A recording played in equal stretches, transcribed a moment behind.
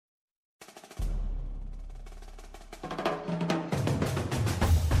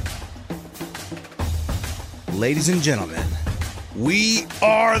Ladies and gentlemen, we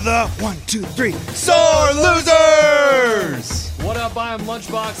are the 1, 2, 3 Sore Losers! What up, I am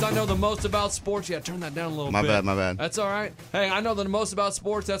Lunchbox. I know the most about sports. Yeah, turn that down a little bit. My bad. That's all right. Hey, I know the most about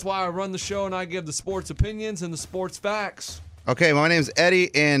sports. That's why I run the show and I give the sports opinions and the sports facts. Okay, my name's Eddie,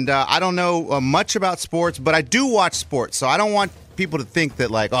 and I don't know much about sports, but I do watch sports, so I don't want people to think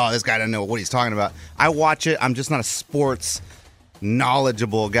that, like, oh, this guy doesn't know what he's talking about. I watch it. I'm just not a sports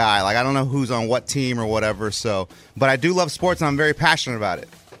knowledgeable guy. Like, I don't know who's on what team or whatever, so. But I do love sports, and I'm very passionate about it.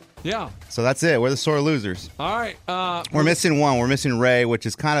 Yeah. So that's it. We're the Sore Losers. All right. We're missing one. We're missing Ray, which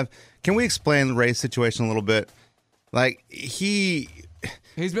is kind of. Can we explain Ray's situation a little bit? Like, he's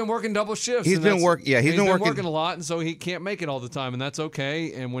been working double shifts. He's been working a lot, and so he can't make it all the time, and that's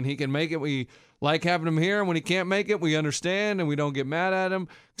okay. And when he can make it, we like having him here. And when he can't make it, we understand and we don't get mad at him,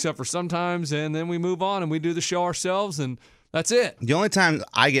 except for sometimes. And then we move on and we do the show ourselves, and that's it. The only time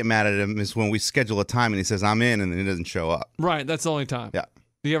I get mad at him is when we schedule a time and he says I'm in, and then he doesn't show up. Right, that's the only time. Yeah.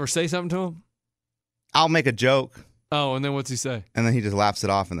 Do you ever say something to him? I'll make a joke. Oh, and then what's he say? And then he just laughs it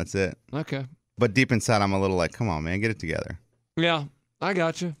off, and that's it. Okay. But deep inside, I'm a little like, come on, man, get it together. Yeah, I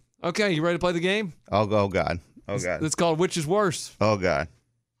got you. Okay, you ready to play the game? Oh God. Oh, God. It's called Which is Worse. Oh, God.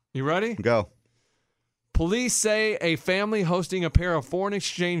 You ready? Go. Police say a family hosting a pair of foreign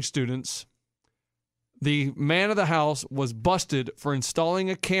exchange students, the man of the house was busted for installing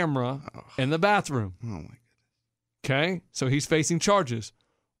a camera in the bathroom. Oh, my goodness. Okay, so he's facing charges.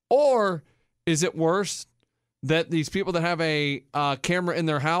 Or is it worse that these people that have a camera in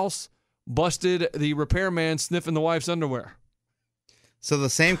their house busted the repairman sniffing the wife's underwear? So the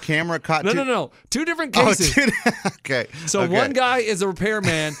same camera caught No. Two different cases. Okay. So one guy is a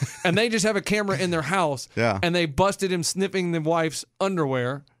repairman, and they just have a camera in their house, and they busted him sniffing the wife's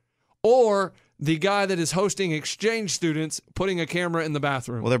underwear. Or the guy that is hosting exchange students putting a camera in the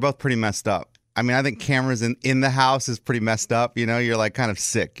bathroom. Well, they're both pretty messed up. I mean, I think cameras in the house is pretty messed up. You know, you're like kind of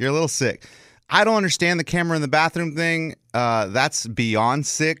sick. You're a little sick. I don't understand the camera in the bathroom thing. That's beyond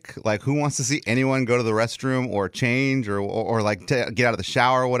sick. Like, who wants to see anyone go to the restroom or change or like get out of the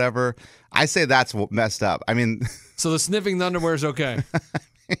shower or whatever? I say that's messed up. I mean, so the sniffing the underwear is okay.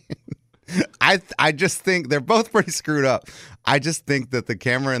 I just think they're both pretty screwed up. I just think that the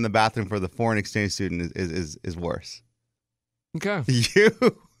camera in the bathroom for the foreign exchange student is worse. Okay. You.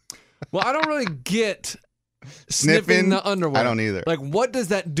 Well, I don't really get sniffing the underwear. I don't either. Like, what does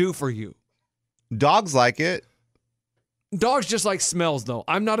that do for you? Dogs like it. Dogs just like smells, though.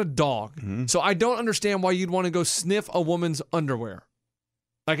 I'm not a dog. Mm-hmm. So I don't understand why you'd want to go sniff a woman's underwear.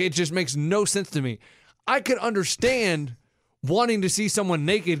 Like, it just makes no sense to me. I could understand wanting to see someone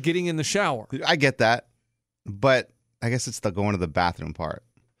naked getting in the shower. I get that. But I guess it's the going to the bathroom part.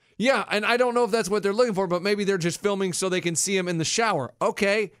 Yeah, and I don't know if that's what they're looking for, but maybe they're just filming so they can see him in the shower.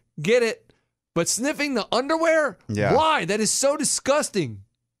 Okay, get it. But sniffing the underwear? Yeah. Why? That is so disgusting.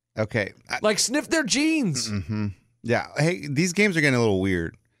 Okay. Like, sniff their jeans. Mm-hmm. Yeah. Hey, these games are getting a little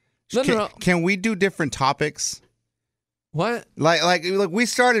weird. No. Can we do different topics? What? Like we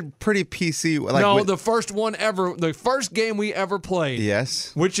started pretty PC. Like, the first one ever, the first game we ever played.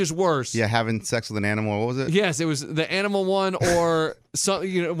 Yes. Which is worse? Yeah, having sex with an animal. What was it? Yes, it was the animal one or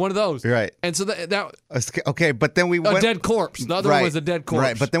one of those. Right. And so that okay, but then we went a dead corpse. The other one was a dead corpse.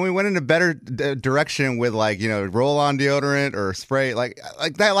 Right, but then we went in a better direction with roll-on deodorant or spray like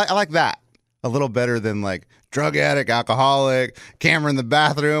that. I like that a little better than like drug addict, alcoholic, camera in the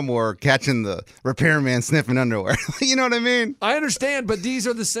bathroom, or catching the repairman sniffing underwear. You know what I mean? I understand, but these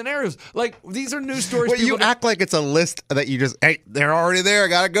are the scenarios. Like, these are news stories. Well, you act like it's a list that you just, hey, they're already there. I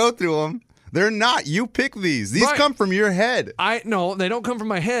got to go through them. They're not. You pick these. These come from your head. No, they don't come from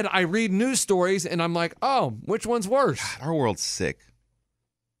my head. I read news stories, and I'm like, oh, which one's worse? God, our world's sick.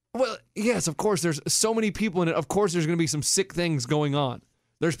 Well, yes, of course. There's so many people in it. Of course, there's going to be some sick things going on.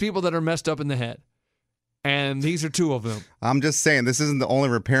 There's people that are messed up in the head. And these are two of them. I'm just saying, this isn't the only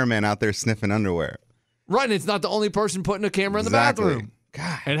repairman out there sniffing underwear. Right, and it's not the only person putting a camera in the bathroom.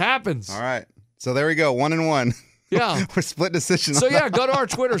 God. It happens. All right. So there we go, 1-1. Yeah. We're split decision. So yeah, go to our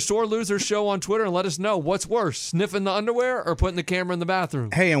Twitter, Sore Losers Show on Twitter, and let us know what's worse, sniffing the underwear or putting the camera in the bathroom.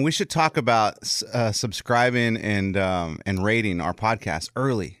 Hey, and we should talk about subscribing and rating our podcast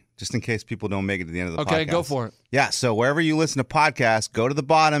early, just in case people don't make it to the end of the podcast. Okay, go for it. Yeah, so wherever you listen to podcasts, go to the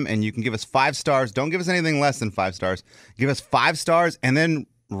bottom and you can give us 5 stars. Don't give us anything less than 5 stars. Give us 5 stars and then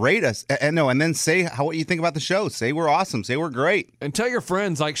rate us. And then say what you think about the show. Say we're awesome. Say we're great. And tell your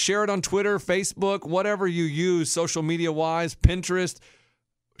friends, like share it on Twitter, Facebook, whatever you use, social media-wise, Pinterest.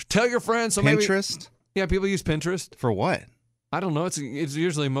 Tell your friends. So Pinterest? Yeah, people use Pinterest. For what? I don't know. It's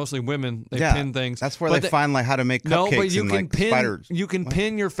usually mostly women. They pin things. That's where But they find like how to make cupcakes No, but you and can like pin. spiders. You can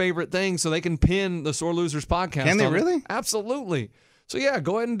pin your favorite thing, so they can pin the Sore Losers podcast. Can they on it. really? Absolutely. So yeah,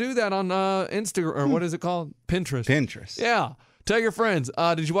 go ahead and do that on Instagram or what is it called? Pinterest. Pinterest. Yeah. Tell your friends.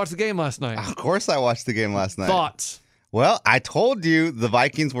 Did you watch the game last night? Of course, I watched the game last night. Thoughts? Well, I told you the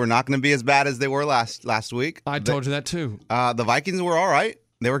Vikings were not going to be as bad as they were last week. I told you that too. The Vikings were all right.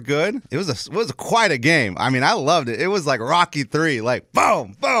 They were good. It was quite a game. I mean, I loved it. It was like Rocky 3, like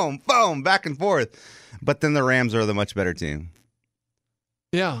boom, boom, boom, back and forth. But then the Rams are the much better team.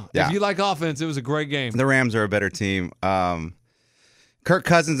 Yeah. Yeah. If you like offense, it was a great game. The Rams are a better team. Kirk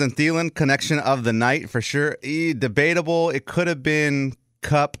Cousins and Thielen, connection of the night for sure. Debatable. It could have been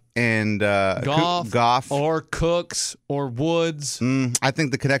Kupp and Goff. Or Cooks or Woods. I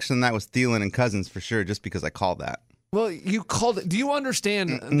think the connection of that was Thielen and Cousins for sure, just because I called that. Well, you called it. Do you understand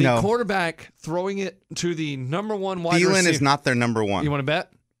the No. quarterback throwing it to the number one wide Thielen receiver? is not their number one. You want to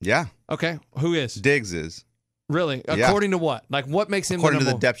bet? Yeah. Okay. Who is? Diggs is. Really? Yeah. According to what? Like what makes him According the to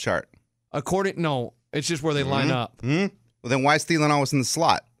the number depth chart. No, it's just where they line up. Well, then why is Thielen always in the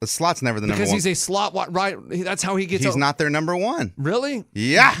slot? The slot's never the number Because one. he's a slot right. That's how he gets. He's not their number one. Really?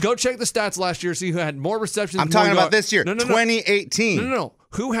 Yeah. Go check the stats last year. See who had more receptions. I'm more talking about yards. this year, No. 2018. No.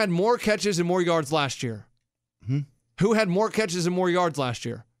 Who had more catches and more yards last year? Who had more catches and more yards last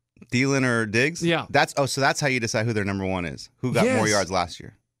year? Thielen or Diggs? Yeah. So that's how you decide who their number one is. Who got more Yes. yards last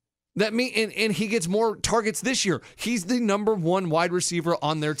year? And he gets more targets this year. He's the number one wide receiver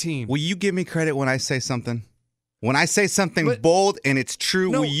on their team. Will you give me credit when I say something? When I say something But- bold and it's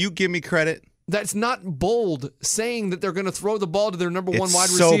true, No. will you give me credit? That's not bold saying that they're going to throw the ball to their number one It's wide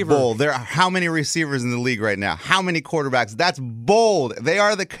so receiver. bold. There are how many receivers in the league right now? How many quarterbacks? That's bold. They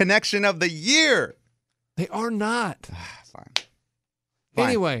are the connection of the year. They are not. Fine.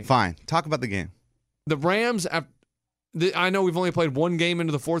 Anyway. Fine. Talk about the game. The Rams, I know we've only played one game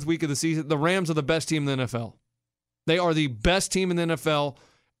into the fourth week of the season. The Rams are the best team in the NFL. They are the best team in the NFL,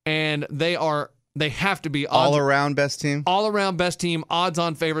 and they have to be All around best team? all-around best team,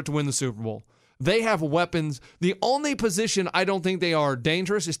 odds-on favorite to win the Super Bowl. They have weapons. The only position I don't think they are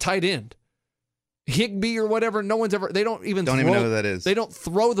dangerous is tight end. Higbee or whatever, they don't even Don't even know who that is. They don't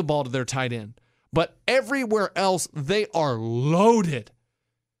throw the ball to their tight end. But everywhere else, they are loaded.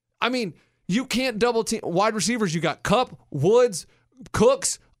 I mean, you can't double team wide receivers. You got Kupp, Woods,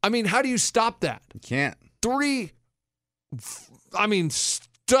 Cooks. I mean, how do you stop that? You can't.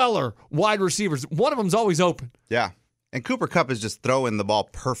 Stellar wide receivers. One of them's always open. Yeah. And Cooper Kupp is just throwing the ball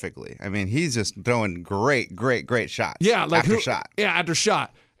perfectly. I mean, he's just throwing great shots. Yeah, like after shot. Yeah, after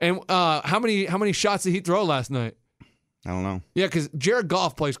shot. And how many shots did he throw last night? I don't know. Yeah, because Jared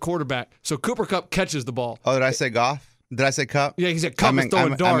Goff plays quarterback, so Cooper Kupp catches the ball. Oh, did I say Goff? Did I say Kupp? Yeah, he said Kupp was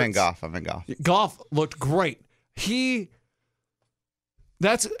throwing darts. I meant Goff. Goff looked great.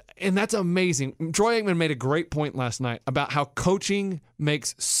 That's amazing. Troy Aikman made a great point last night about how coaching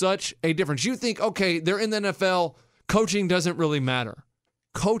makes such a difference. You think, okay, they're in the NFL, coaching doesn't really matter.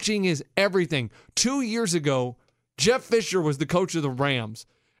 Coaching is everything. 2 years ago, Jeff Fisher was the coach of the Rams,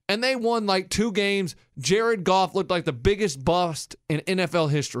 and they won like 2 games. Jared Goff looked like the biggest bust in NFL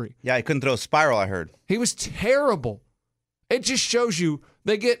history. Yeah, he couldn't throw a spiral, I heard. He was terrible. It just shows you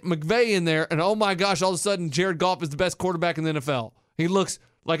they get McVay in there, and oh my gosh, all of a sudden Jared Goff is the best quarterback in the NFL. He looks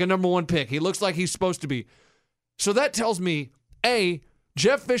like a number one pick. He looks like he's supposed to be. So that tells me, A,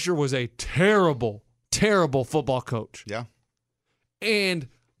 Jeff Fisher was a terrible, terrible football coach. Yeah. And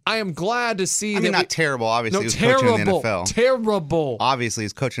I am glad to see I mean, not terrible, obviously. No, he was terrible. coaching in the NFL. Terrible. Obviously,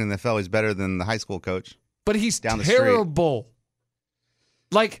 he's coaching in the NFL. He's better than the high school coach. But he's down the street. terrible.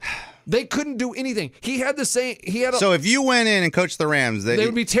 Like, they couldn't do anything. He had the same. So if you went in and coached the Rams, they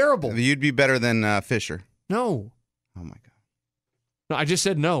would be terrible. You'd be better than Fisher. No. Oh, my God. No, I just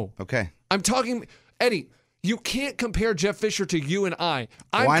said no. Okay. I'm talking, Eddie, you can't compare Jeff Fisher to you and I.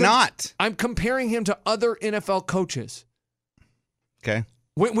 Why not? I'm comparing him to other NFL coaches. Okay.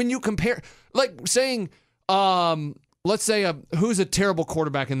 When you compare, like saying, let's say, who's a terrible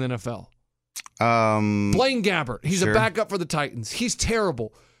quarterback in the NFL? Blaine Gabbert. He's a backup for the Titans. He's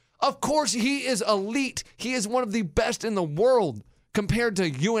terrible. Of course, he is elite. He is one of the best in the world compared to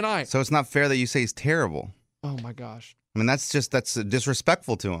you and I. So it's not fair that you say he's terrible. Oh, my gosh. I mean, that's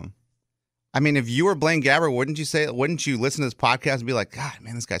disrespectful to him. I mean, if you were Blaine Gabbert, wouldn't you listen to this podcast and be like, God,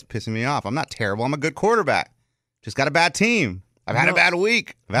 man, this guy's pissing me off. I'm not terrible. I'm a good quarterback. Just got a bad team. I've had a bad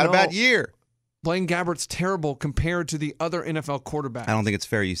week. I've had a bad year. Blaine Gabbert's terrible compared to the other NFL quarterbacks. I don't think it's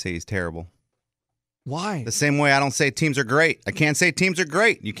fair you say he's terrible. Why? The same way I don't say teams are great. I can't say teams are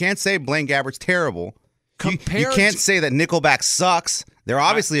great. You can't say Blaine Gabbert's terrible. You can't say that Nickelback sucks. They're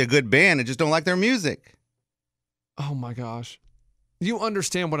obviously a good band. I just don't like their music. Oh my gosh. You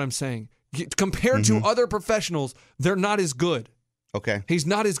understand what I'm saying. Compared to other professionals, they're not as good. Okay. He's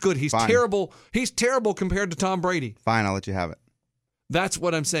not as good. He's Fine. terrible. He's terrible compared to Tom Brady. Fine, I'll let you have it. That's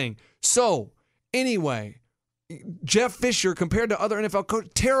what I'm saying. So, anyway, Jeff Fisher compared to other NFL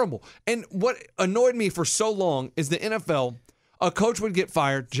coaches, terrible. And what annoyed me for so long is the NFL, a coach would get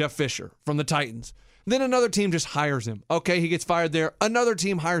fired, Jeff Fisher from the Titans. Then another team just hires him. Okay, he gets fired there. Another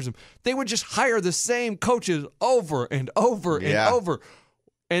team hires him. They would just hire the same coaches over and over and over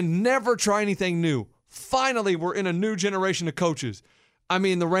and never try anything new. Finally, we're in a new generation of coaches. I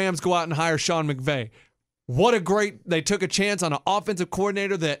mean, the Rams go out and hire Sean McVay. What a great, they took a chance on an offensive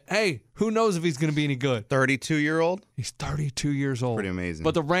coordinator that, hey, who knows if he's going to be any good. 32-year-old? He's 32 years old. Pretty amazing.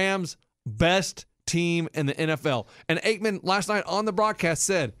 But the Rams, best team in the NFL. And Aikman last night on the broadcast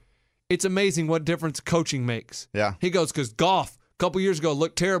said, it's amazing what difference coaching makes. Yeah. He goes, because Goff, a couple years ago,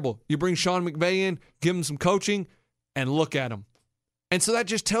 looked terrible. You bring Sean McVay in, give him some coaching, and look at him. And so that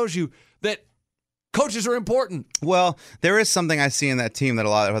just tells you that coaches are important. Well, there is something I see in that team that a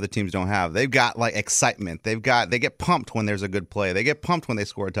lot of other teams don't have. They've got like excitement. They get pumped when there's a good play. They get pumped when they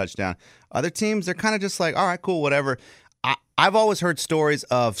score a touchdown. Other teams, they're kind of just like, all right, cool, whatever. I've always heard stories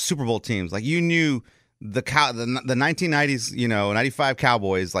of Super Bowl teams. Like you knew the 1990s, 95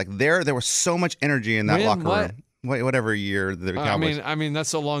 Cowboys. Like there was so much energy in that locker room. Whatever year the Cowboys. I mean that's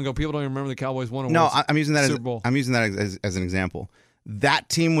so long ago. People don't even remember the Cowboys won a No, I'm using that Super Bowl. I'm using that as an example. That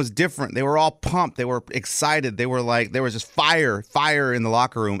team was different. They were all pumped. They were excited. They were like, there was just fire in the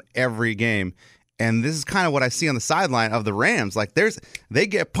locker room every game. And this is kind of what I see on the sideline of the Rams. Like they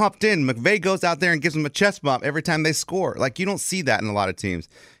get pumped in. McVay goes out there and gives them a chest bump every time they score. Like you don't see that in a lot of teams.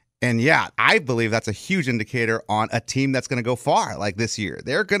 And yeah, I believe that's a huge indicator on a team that's going to go far like this year.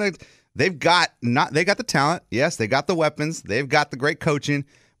 They've got the talent. Yes, they got the weapons. They've got the great coaching,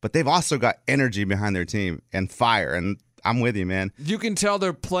 but they've also got energy behind their team and fire. And I'm with you, man. You can tell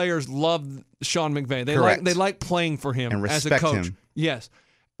their players love Sean McVay. They like playing for him and as a respect coach. him. Yes.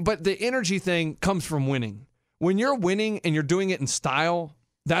 But the energy thing comes from winning. When you're winning and you're doing it in style,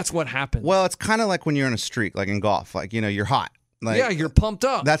 that's what happens. Well, it's kind of like when you're in a streak, like in golf. Like, you're hot. Like, yeah, you're pumped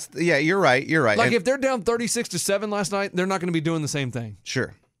up. You're right. Like if they're down 36-7 last night, they're not going to be doing the same thing.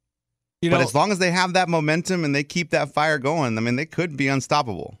 Sure. But as long as they have that momentum and they keep that fire going, I mean, they could be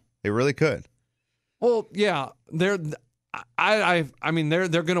unstoppable. They really could. Well, yeah, I mean they're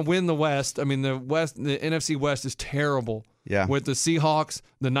going to win the West. I mean the NFC West is terrible. Yeah. With the Seahawks,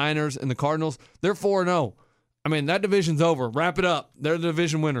 the Niners, and the Cardinals, they're 4-0. I mean that division's over. Wrap it up. They're the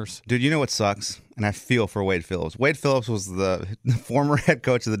division winners. Dude, you know what sucks? And I feel for Wade Phillips. Wade Phillips was the former head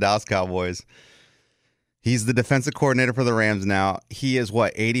coach of the Dallas Cowboys. He's the defensive coordinator for the Rams now. He is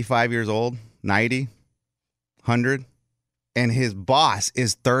 85 years old? 90? 100? And his boss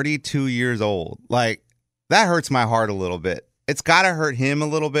is 32 years old. Like, that hurts my heart a little bit. It's got to hurt him a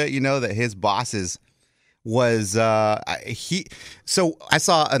little bit, that his boss was So I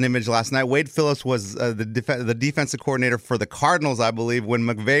saw an image last night. Wade Phillips was the defensive coordinator for the Cardinals, I believe, when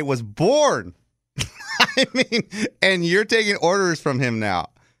McVay was born. I mean, and you're taking orders from him now.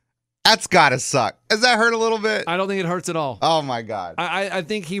 That's got to suck. Does that hurt a little bit? I don't think it hurts at all. Oh, my God. I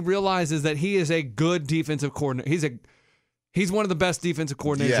think he realizes that he is a good defensive coordinator. He's one of the best defensive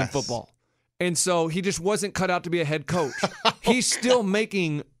coordinators in football. And so he just wasn't cut out to be a head coach. He's still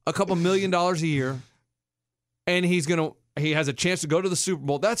making a couple $1 million a year, and he has a chance to go to the Super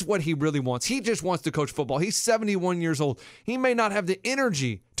Bowl. That's what he really wants. He just wants to coach football. He's 71 years old. He may not have the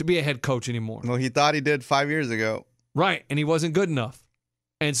energy to be a head coach anymore. Well, he thought he did 5 years ago. Right, and he wasn't good enough.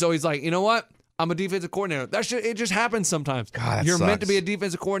 And so he's like, you know what? I'm a defensive coordinator. It just happens sometimes. God, You're sucks. meant to be a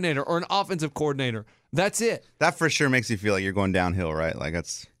defensive coordinator or an offensive coordinator. That's it. That for sure makes you feel like you're going downhill, right? Like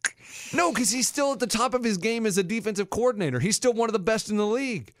that's... No, because he's still at the top of his game as a defensive coordinator. He's still one of the best in the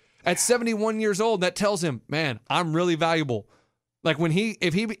league. At 71 years old, that tells him, man, I'm really valuable. Like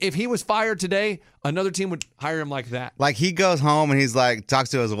if he was fired today, another team would hire him like that. Like he goes home and he's like, talks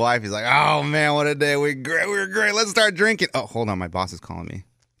to his wife. He's like, oh man, what a day. We were great. Let's start drinking. Oh, hold on. My boss is calling me.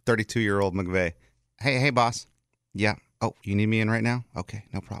 32-year-old McVay. Hey, boss. Yeah. Oh, you need me in right now? Okay,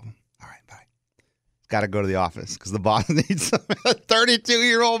 no problem. All right, bye. Got to go to the office because the boss needs a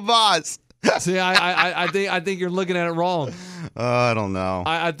 32-year-old boss. See, I think you're looking at it wrong. I don't know.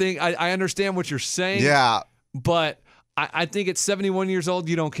 I think I understand what you're saying. Yeah. But I think at 71 years old,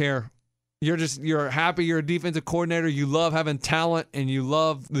 you don't care. You're happy. You're a defensive coordinator. You love having talent and you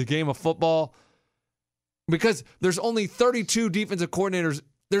love the game of football. Because there's only 32 defensive coordinators.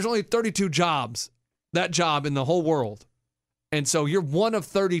 There's only 32 jobs, that job in the whole world. And so you're one of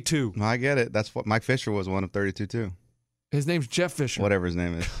 32. I get it. That's what Mike Fisher was, one of 32 too. His name's Jeff Fisher. Whatever his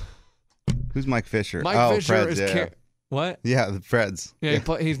name is. Who's Mike Fisher? Mike Fisher Preds, is yeah. What? Yeah, the Preds. Yeah,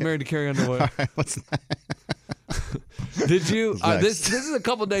 he's married to Carrie Underwood. All right, what's that? Did you? What's This is a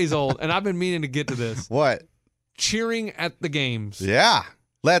couple days old, and I've been meaning to get to this. What? Cheering at the games. Yeah.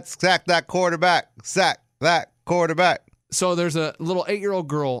 Let's sack that quarterback. Sack that quarterback. So there's a little 8-year-old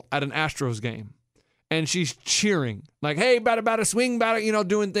girl at an Astros game, and she's cheering like, "Hey, batter, swing, batter,"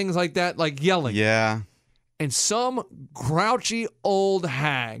 doing things like that, like yelling. Yeah. And some grouchy old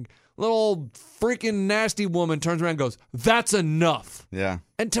hag, little freaking nasty woman, turns around and goes, "That's enough," Yeah.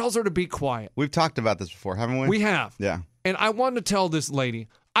 and tells her to be quiet. We've talked about this before, haven't we? We have. Yeah. And I wanted to tell this lady,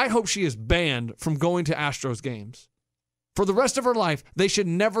 I hope she is banned from going to Astros games. For the rest of her life, they should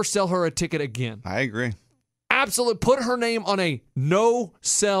never sell her a ticket again. I agree. Absolutely. Put her name on a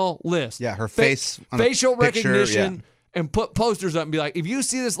no-sell list. Yeah, her face on a facial picture, recognition, yeah. and put posters up and be like, if you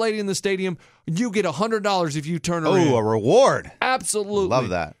see this lady in the stadium, you get $100 if you turn her in. Oh, a reward. Absolutely. Love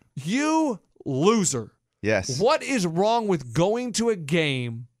that. You loser. Yes. What is wrong with going to a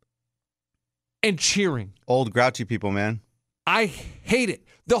game and cheering? Old grouchy people, man. I hate it.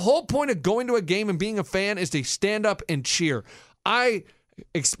 The whole point of going to a game and being a fan is to stand up and cheer. I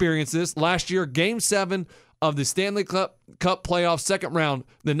experienced this last year, Game 7 of the Stanley Cup playoff second round.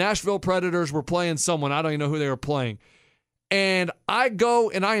 The Nashville Predators were playing someone. I don't even know who they were playing. And I go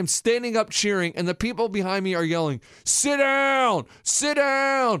and I am standing up cheering, and the people behind me are yelling, sit down,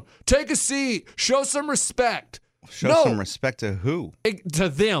 take a seat, show some respect. Show some respect to who? To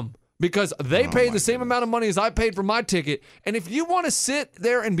them. Because they paid the same amount of money as I paid for my ticket. And if you want to sit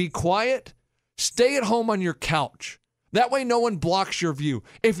there and be quiet, stay at home on your couch. That way no one blocks your view.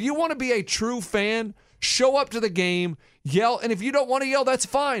 If you want to be a true fan, show up to the game, yell. And if you don't want to yell, that's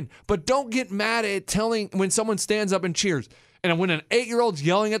fine. But don't get mad at telling when someone stands up and cheers. And when an 8-year-old's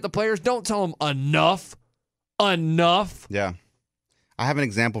yelling at the players, don't tell them enough. Enough. Yeah. I have an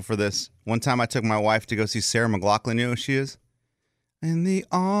example for this. One time I took my wife to go see Sarah McLachlan. You know who she is? In the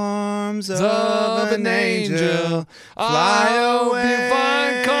arms of an angel, fly away. You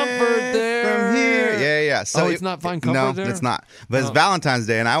find comfort there. From here. Yeah. So it's not find comfort no, there? No, it's not. But it's Valentine's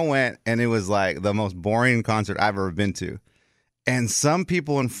Day, and I went, and it was like the most boring concert I've ever been to. And some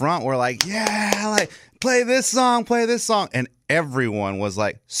people in front were like, yeah, like, play this song. And everyone was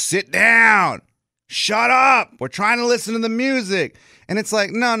like, sit down. Shut up. We're trying to listen to the music. And it's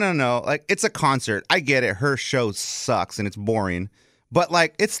like, no. Like, it's a concert. I get it. Her show sucks, and it's boring. But,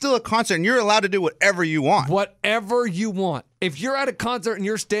 like, it's still a concert, and you're allowed to do whatever you want. Whatever you want. If you're at a concert and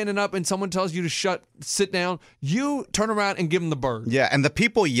you're standing up and someone tells you to sit down, you turn around and give them the bird. Yeah, and the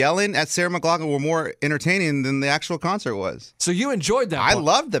people yelling at Sarah McLachlan were more entertaining than the actual concert was. So you enjoyed that. I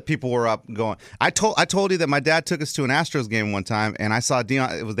loved that people were up going. I told you that my dad took us to an Astros game one time, and I saw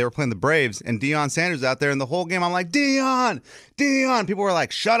Deion. They were playing the Braves, and Deion Sanders out there, and the whole game I'm like, Deion. People were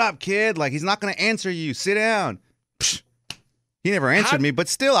like, shut up, kid. Like, he's not going to answer you. Sit down. Psh. He never answered me, but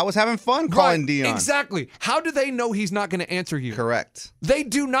still, I was having fun calling Deion. Exactly. How do they know he's not going to answer you? Correct. They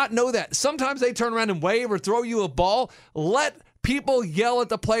do not know that. Sometimes they turn around and wave or throw you a ball. Let people yell at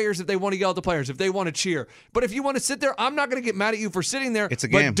the players if they want to yell at the players, if they want to cheer. But if you want to sit there, I'm not going to get mad at you for sitting there. It's a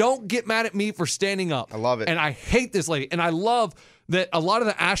game. But don't get mad at me for standing up. I love it. And I hate this lady. And I love that a lot of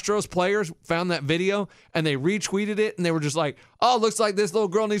the Astros players found that video and they retweeted it and they were just like, oh, looks like this little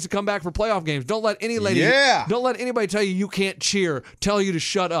girl needs to come back for playoff games. Don't let any lady, don't let anybody tell you can't cheer, tell you to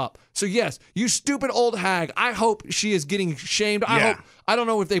shut up. So yes, you stupid old hag. I hope she is getting shamed. I don't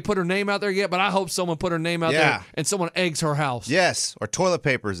know if they put her name out there yet, but I hope someone put her name out there and someone eggs her house. Yes, or toilet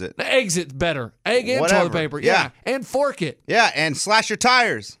papers it. Eggs it better. Egg and Whatever. toilet paper. Yeah. And fork it. Yeah, and slash your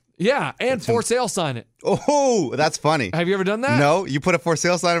tires. Yeah, and for sale sign it. Oh, that's funny. Have you ever done that? No, you put a for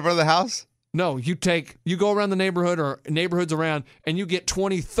sale sign in front of the house? No, you go around the neighborhood or neighborhoods around and you get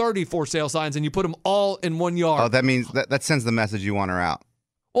 20, 30 for sale signs and you put them all in one yard. Oh, that means that sends the message you want her out.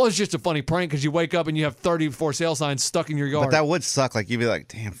 Well, it's just a funny prank because you wake up and you have 30 for sale signs stuck in your yard. But that would suck. Like, you'd be like,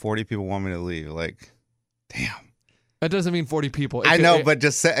 damn, 40 people want me to leave. Like, damn. That doesn't mean 40 people. I know, but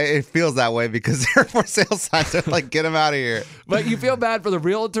just it feels that way because they're for sale signs. They're like, get them out of here. But you feel bad for the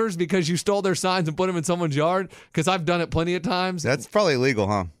realtors because you stole their signs and put them in someone's yard? Because I've done it plenty of times. That's probably illegal,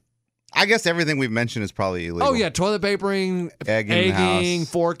 huh? I guess everything we've mentioned is probably illegal. Oh, yeah. Toilet papering, egging,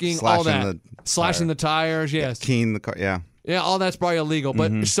 forking, all that. Slashing the tires, yes. Keying the car, yeah. Yeah, all that's probably illegal.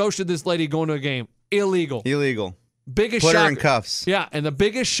 But so should this lady going to a game. Illegal. Biggest Put shocker. her in cuffs. Yeah, and the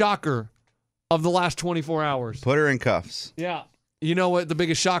biggest shocker of the last 24 hours. Put her in cuffs. Yeah. You know what the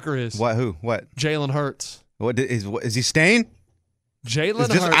biggest shocker is? What? Who? What? Jalen Hurts. What is he staying? Jalen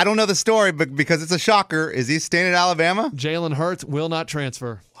Hurts. I don't know the story, but because it's a shocker, is he staying at Alabama? Jalen Hurts will not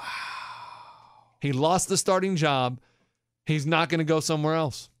transfer. Wow. He lost the starting job. He's not going to go somewhere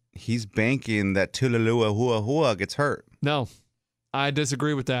else. he's banking that Tulalua Hua Hua gets hurt. No, I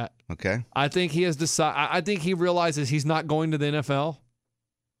disagree with that. Okay. I think he has decided. I think he realizes he's not going to the NFL.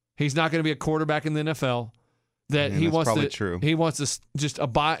 He's not going to be a quarterback in the NFL. That he that's wants probably to. true. He wants to just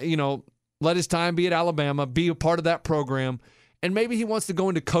let his time be at Alabama, be a part of that program, and maybe he wants to go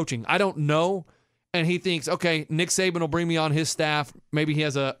into coaching. I don't know. And he thinks, okay, Nick Saban will bring me on his staff. Maybe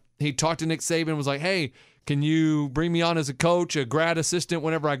he talked to Nick Saban and was like, hey, can you bring me on as a coach, a grad assistant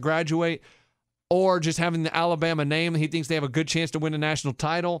whenever I graduate? Or just having the Alabama name. He thinks they have a good chance to win a national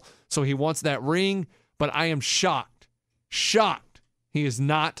title, so he wants that ring. But I am shocked he is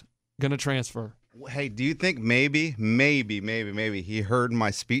not going to transfer. Hey, do you think maybe he heard my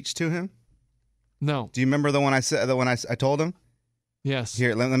speech to him? No. Do you remember the one I said? The one I told him? Yes.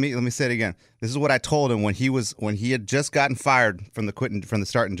 Here, let me say it again. This is what I told him when he had just gotten fired from the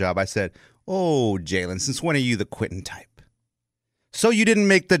starting job. I said, "Oh, Jalen, since when are you the quitting type? So you didn't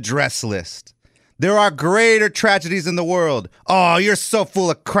make the dress list. There are greater tragedies in the world. Oh, you're so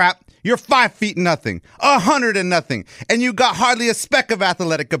full of crap. You're 5 feet nothing, 100 and nothing, and you got hardly a speck of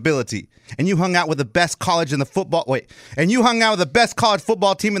athletic ability. And you hung out with the best college in the football. And you hung out with the best college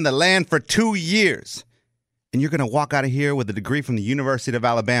football team in the land for 2 years. And you're going to walk out of here with a degree from the University of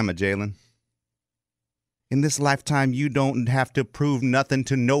Alabama, Jalen. In this lifetime, you don't have to prove nothing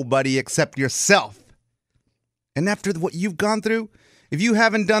to nobody except yourself. And after what you've gone through, if you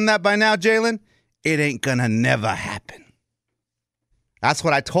haven't done that by now, Jalen, it ain't going to never happen." That's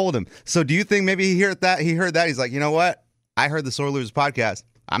what I told him. So do you think maybe he heard that? He's like, you know what? I heard the Sore Losers podcast.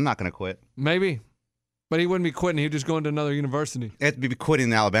 I'm not going to quit. Maybe. But he wouldn't be quitting. He'd just go into another university. It'd be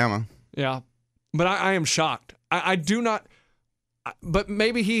quitting Alabama. Yeah. But I am shocked. I do not. But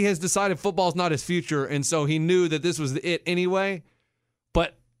maybe he has decided football's not his future, and so he knew that this was it anyway.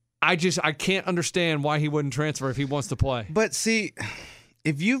 But I can't understand why he wouldn't transfer if he wants to play. But see,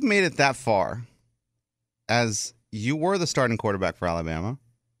 if you've made it that far, as you were the starting quarterback for Alabama,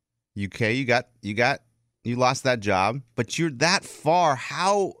 you lost that job, but you're that far.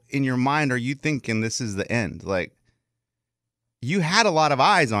 How in your mind are you thinking this is the end? Like, you had a lot of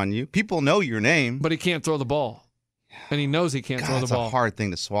eyes on you. People know your name. But he can't throw the ball. And he knows he can't throw the ball. It's a hard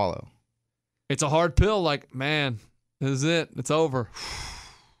thing to swallow. It's a hard pill. Like, man, this is it. It's over.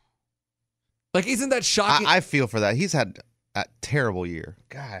 Like, isn't that shocking? I feel for that. He's had a terrible year.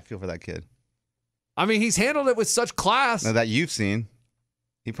 God, I feel for that kid. I mean, he's handled it with such class. Now that you've seen,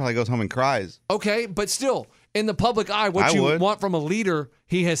 he probably goes home and cries. Okay, but still, in the public eye, what you want from a leader,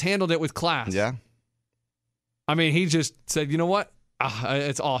 he has handled it with class. Yeah. I mean, he just said, you know what?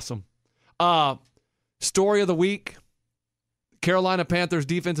 It's awesome. Story of the week, Carolina Panthers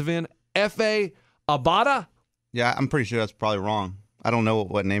defensive end, Efe Obada. Yeah, I'm pretty sure that's probably wrong. I don't know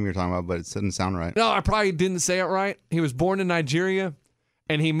what name you're talking about, but it doesn't sound right. No, I probably didn't say it right. He was born in Nigeria,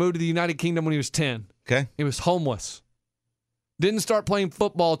 and he moved to the United Kingdom when he was 10. Okay. He was homeless. Didn't start playing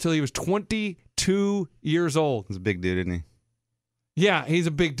football until he was 22 years old. He's a big dude, isn't he? Yeah, he's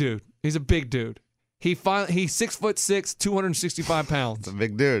a big dude. He's 6'6", 265 pounds. It's a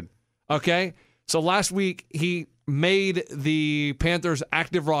big dude. Okay? So last week, he made the Panthers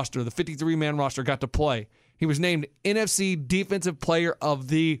active roster, the 53-man roster, got to play. He was named NFC Defensive Player of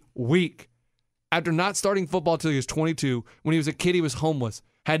the Week. After not starting football until he was 22, when he was a kid, he was homeless,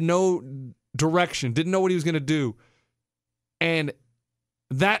 had no direction, didn't know what he was going to do. And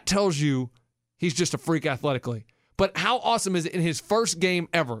that tells you he's just a freak athletically. But how awesome is it in his first game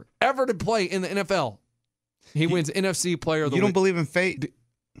ever to play in the NFL? He wins NFC Player of the Week. You don't believe in fate?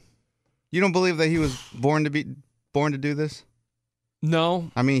 You don't believe that he was born to do this?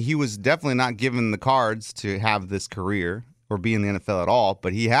 No. I mean, he was definitely not given the cards to have this career or be in the NFL at all,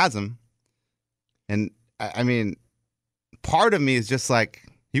 but he has them. And, I mean, part of me is just like,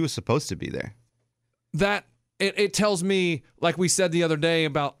 he was supposed to be there. That, it tells me, like we said the other day,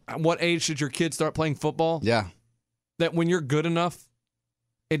 about what age should your kids start playing football? Yeah. That when you're good enough,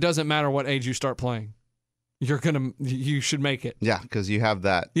 it doesn't matter what age you start playing. You should make it. Yeah, because you have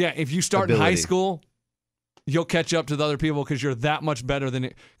that. Yeah, if you start ability. in high school, you'll catch up to the other people because you're that much better than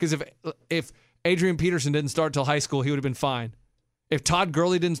it. Because if Adrian Peterson didn't start till high school, he would have been fine. If Todd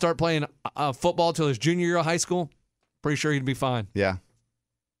Gurley didn't start playing football till his junior year of high school, pretty sure he'd be fine. Yeah.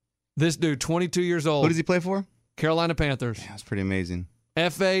 This dude, 22 years old. Who does he play for? Carolina Panthers. Yeah, that's pretty amazing.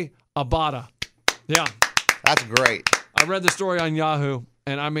 Efe Obada. Yeah. That's great. I read the story on Yahoo,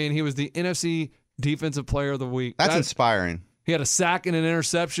 and I mean, he was the NFC Defensive Player of the Week. That's inspiring. He had a sack and an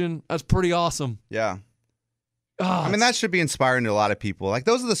interception. That's pretty awesome. Yeah. Oh, I mean, that should be inspiring to a lot of people. Like,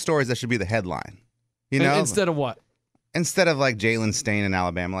 those are the stories that should be the headline. You know? Instead of what? Instead of, like, Jalen Stain in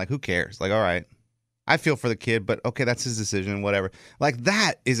Alabama. Like, who cares? Like, all right. I feel for the kid, but okay, that's his decision, whatever. Like,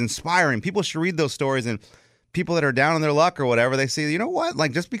 that is inspiring. People should read those stories, and people that are down on their luck or whatever, they say, you know what?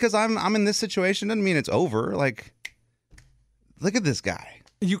 Like, just because I'm in this situation doesn't mean it's over. Like, look at this guy.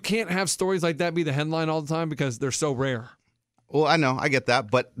 You can't have stories like that be the headline all the time because they're so rare. Well, I know, I get that,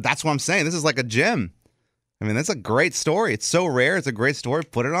 but that's what I'm saying. This is like a gem. I mean, that's a great story. It's so rare. It's a great story.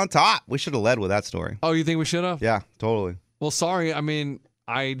 Put it on top. We should have led with that story. Oh, you think we should have? Yeah, totally. Well, sorry. I mean,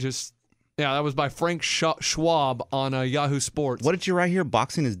 that was by Frank Schwab on Yahoo Sports. What did you write here?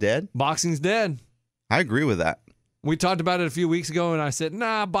 Boxing is dead? Boxing's dead. I agree with that. We talked about it a few weeks ago, and I said,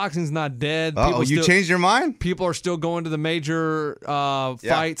 nah, boxing's not dead. Oh, you changed your mind? People are still going to the major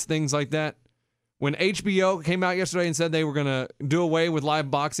fights, things like that. When HBO came out yesterday and said they were going to do away with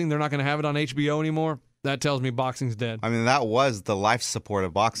live boxing, they're not going to have it on HBO anymore, that tells me boxing's dead. I mean, that was the life support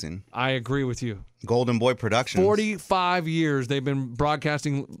of boxing. I agree with you. Golden Boy Productions. 45 years they've been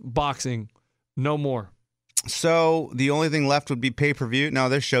broadcasting boxing. No more. So the only thing left would be pay-per-view. No,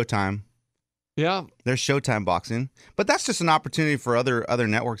 there's Showtime. Yeah. There's Showtime boxing. But that's just an opportunity for other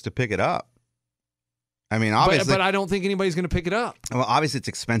networks to pick it up. I mean, obviously. But I don't think anybody's going to pick it up. Well, obviously it's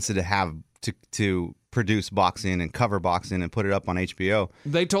expensive to have to produce boxing and cover boxing and put it up on HBO.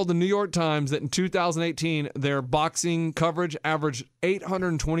 They told the New York Times that in 2018, their boxing coverage averaged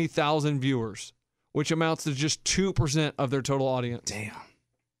 820,000 viewers, which amounts to just 2% of their total audience. Damn.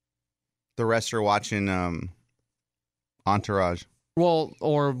 The rest are watching Entourage. Well,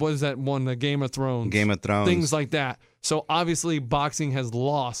 or what is that one, the Game of Thrones? Game of Thrones. Things like that. So obviously boxing has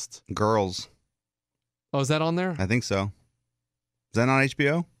lost. Girls. Oh, is that on there? I think so. Is that on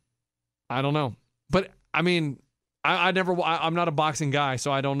HBO? I don't know. But, I mean, I'm not a boxing guy,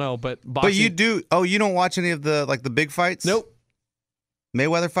 so I don't know. But boxing. But you do. Oh, you don't watch any of the big fights? Nope.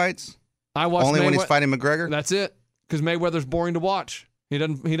 Mayweather fights? I watch only when he's fighting McGregor? That's it. Because Mayweather's boring to watch. He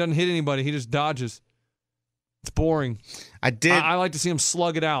doesn't hit anybody. He just dodges. It's boring. I like to see him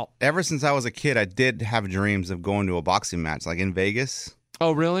slug it out. Ever since I was a kid, I did have dreams of going to a boxing match, like in Vegas.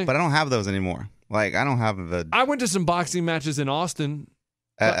 Oh, really? But I don't have those anymore. Like, I don't have I went to some boxing matches in Austin.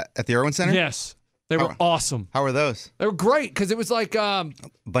 At the Irwin Center? Yes. They were awesome. How were those? They were great because it was like... a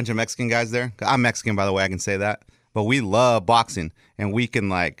bunch of Mexican guys there. I'm Mexican, by the way. I can say that. But we love boxing, and we can,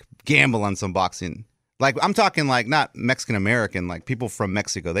 like, gamble on some boxing. Like, I'm talking, like, not Mexican-American, like, people from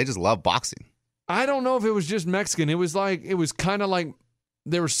Mexico. They just love boxing. I don't know if it was just Mexican. It was kind of like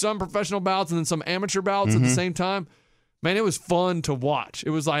there were some professional bouts and then some amateur bouts at the same time. Man, it was fun to watch.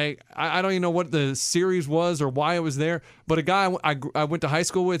 It was like, I don't even know what the series was or why it was there, but a guy I went to high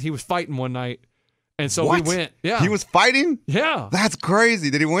school with, he was fighting one night. And so we went. Yeah. He was fighting? Yeah. That's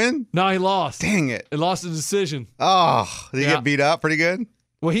crazy. Did he win? No, he lost. Dang it. He lost a decision. Oh, did he get beat up pretty good?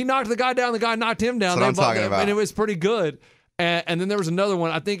 Well, he knocked the guy down. The guy knocked him down. That's what I'm talking about. And it was pretty good. And then there was another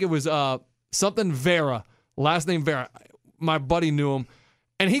one. I think it was something Vera. Last name Vera. My buddy knew him.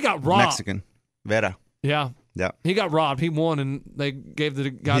 And he got robbed. Mexican. Vera. Yeah. Yeah. He got robbed. He won, and they gave the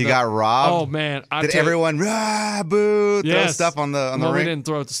guy. He got robbed? Oh, man. Did everyone, boo, throw stuff on the ring? We didn't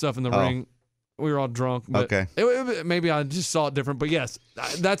throw the stuff in the ring. We were all drunk. But okay. Maybe I just saw it different. But yes,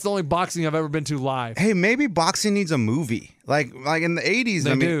 that's the only boxing I've ever been to live. Hey, maybe boxing needs a movie. Like in the 80s.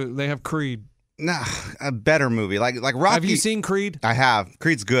 They do. They have Creed. Nah, a better movie. Like Rocky. Have you seen Creed? I have.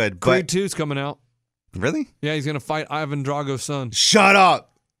 Creed's good. Creed 2's coming out. Really? Yeah, he's going to fight Ivan Drago's son. Shut up.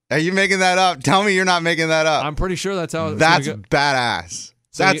 Are you making that up? Tell me you're not making that up. I'm pretty sure that's how it's That's gonna go. badass.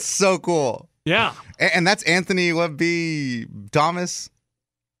 That's so cool. Yeah. And that's Anthony B. Thomas.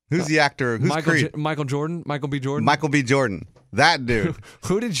 Who's the actor? Who's Creed? Michael Jordan? Michael B. Jordan? Michael B. Jordan. That dude.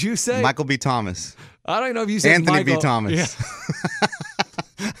 Who did you say? Michael B. Thomas. I don't know if you said Anthony Michael. B. Thomas.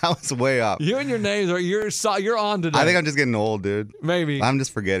 Yeah. I was way up. You and your names you're on today. I think I'm just getting old, dude. Maybe. I'm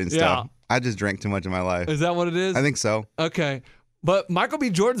just forgetting stuff. I just drank too much in my life. Is that what it is? I think so. Okay. But Michael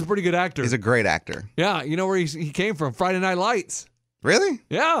B. Jordan's a pretty good actor. He's a great actor. Yeah. You know where he came from? Friday Night Lights. Really?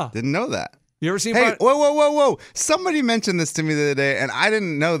 Yeah. Didn't know that. You ever seen Hey, whoa. Somebody mentioned this to me the other day, and I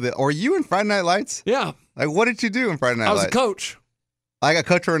didn't know that. Or you in Friday Night Lights? Yeah. Like, what did you do in Friday Night Lights? I was a coach. Like a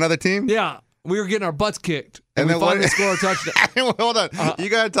coach for another team? Yeah. We were getting our butts kicked. And we then finally scored a touchdown. Hold on. You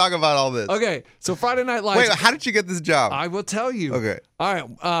got to talk about all this. Okay. So Friday Night Lights. Wait, how did you get this job? I will tell you. Okay. All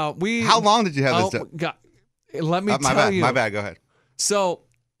right. How long did you have this job? God, let me my tell bad. you. My bad. Go ahead. So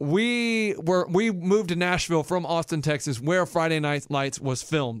we moved to Nashville from Austin, Texas, where Friday Night Lights was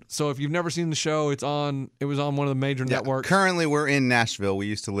filmed. So if you've never seen the show, it was on one of the major networks. Currently, we're in Nashville. We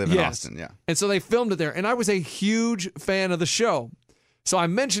used to live in Austin. Yeah. And so they filmed it there, and I was a huge fan of the show. So I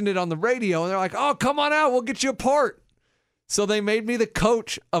mentioned it on the radio, and they're like, "Oh, come on out, we'll get you a part." So they made me the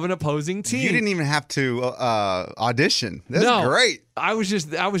coach of an opposing team. You didn't even have to audition. That's No. great. I was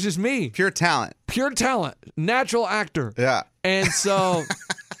just me. Pure talent. Pure talent. Natural actor. Yeah. And so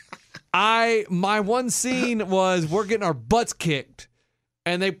my one scene was we're getting our butts kicked.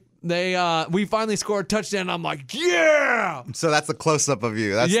 And we finally scored a touchdown. I'm like, yeah. So that's a close up of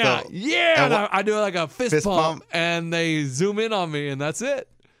you. That's Yeah. the, Yeah. and And I do like a fist Fist pump, pump? and they zoom in on me, and that's it.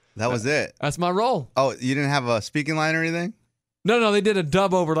 that was it. That's my role. Oh, you didn't have a speaking line or anything? No, they did a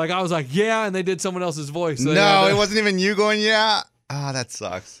dub over. Like I was like, yeah, and they did someone else's voice. So they No, had to- it wasn't even you going, yeah. Ah, that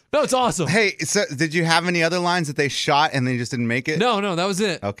sucks. No, it's awesome. Hey, so did you have any other lines that they shot and they just didn't make it? No, that was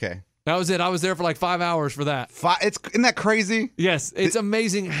it. Okay. That was it. I was there for like 5 hours for that. Isn't that crazy? Yes, it's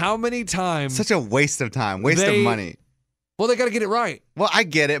amazing how many times. Such a waste of time, waste of money. Well, they got to get it right. Well, I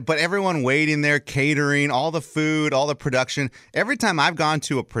get it, but everyone waiting there, catering, all the food, all the production. Every time I've gone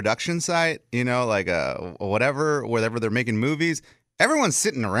to a production site, like wherever they're making movies, everyone's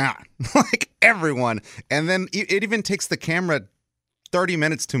sitting around, like everyone. And then it even takes the camera 30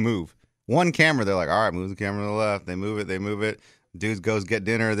 minutes to move. One camera, they're like, all right, move the camera to the left. They move it. Dude goes get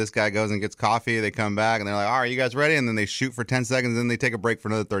dinner. This guy goes and gets coffee. They come back and they're like, all right, you guys ready? And then they shoot for 10 seconds and then they take a break for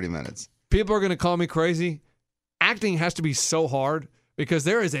another 30 minutes. People are going to call me crazy. Acting has to be so hard because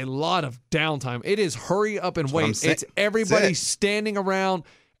there is a lot of downtime. It is hurry up and what I'm wait. saying. It's everybody That's it. standing around.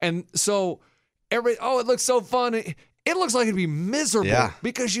 And so it looks so fun. It looks like it'd be miserable Yeah.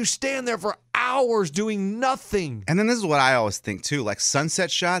 because you stand there for hours doing nothing. And then this is what I always think too, like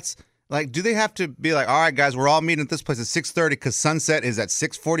sunset shots. Like, do they have to be like, all right, guys, we're all meeting at this place at 6:30 because sunset is at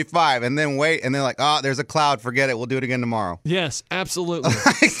 6:45, and then wait, and they're like, oh, there's a cloud, forget it, we'll do it again tomorrow. Yes, absolutely.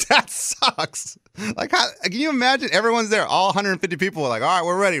 Like, that sucks. Like, can you imagine? Everyone's there, all 150 people are like, all right,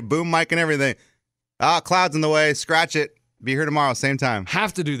 we're ready, boom mic and everything. Cloud's in the way, scratch it, be here tomorrow, same time.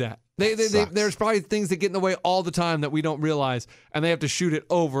 Have to do that. There's probably things that get in the way all the time that we don't realize, and they have to shoot it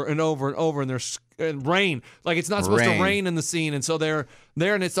over and over and over. And rain, like it's not supposed to rain in the scene, and so they're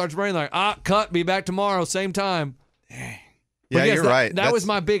there, and it starts raining. Like, cut, be back tomorrow, same time. Yeah, Yes, you're right. That was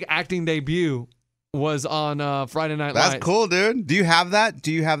my big acting debut. Was on Friday Night Lights. That's cool, dude. Do you have that?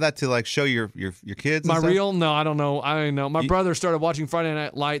 Do you have that to like show your kids? My and stuff? reel? No, I don't know. I don't know. My brother started watching Friday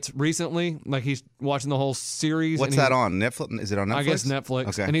Night Lights recently. Like he's watching the whole series. What's that on Netflix? Is it on Netflix? I guess Netflix.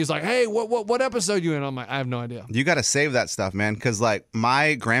 Okay. And he's like, "Hey, what episode you in?" I'm like, "I have no idea." You got to save that stuff, man, because like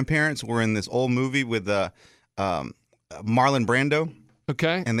my grandparents were in this old movie with Marlon Brando,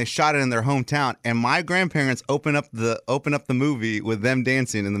 Okay. and they shot it in their hometown. And my grandparents open up the movie with them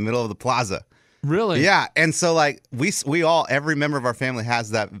dancing in the middle of the plaza. Really? Yeah, and so like we all, every member of our family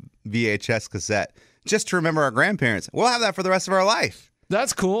has that VHS cassette just to remember our grandparents. We'll have that for the rest of our life.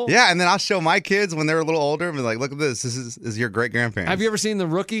 That's cool. Yeah, and then I'll show my kids when they're a little older and be like, look at this. This is your great grandparents. Have you ever seen The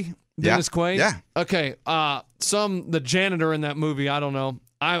Rookie? Dennis Quaid? Yeah. Okay. The janitor in that movie, I don't know.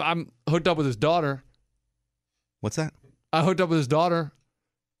 I'm hooked up with his daughter. What's that? I hooked up with his daughter.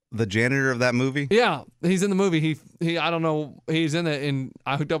 The janitor of that movie? Yeah, he's in the movie. He I don't know. He's in it, and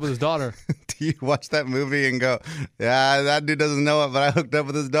I hooked up with his daughter. Do you watch that movie and go, yeah, that dude doesn't know it, but I hooked up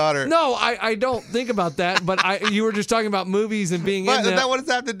with his daughter? No, I don't think about that. But you were just talking about movies and being But in that. what does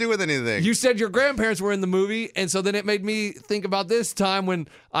that have to do with anything? You said your grandparents were in the movie, and so then it made me think about this time when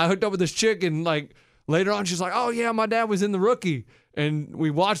I hooked up with this chick, and like later on, she's like, "Oh yeah, my dad was in The Rookie," and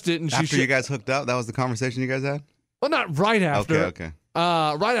we watched it, and After you guys hooked up, that was the conversation you guys had? well, not right after. Okay.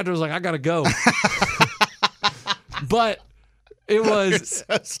 Right after, I was like, I gotta go. But it was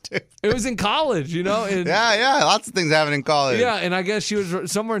So stupid. it was in college, and Yeah, lots of things happen in college. yeah, and I guess she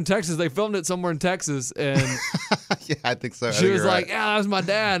was somewhere in Texas. They filmed it somewhere in Texas, and Yeah, I think so. I she think was you're like, right. "Yeah, that was my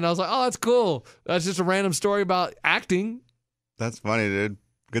dad," and I was like, "Oh, that's cool. That's just a random story about acting." That's funny, dude.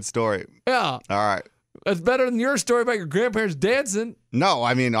 Good story. Yeah, All right. that's better than your story about your grandparents dancing. No,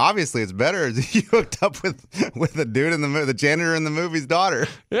 I mean, obviously it's better. You hooked up with the dude the janitor in the movie's daughter.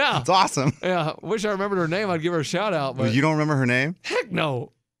 Yeah, It's awesome. yeah. Wish I remembered her name. I'd give her a shout out, but You don't remember her name? heck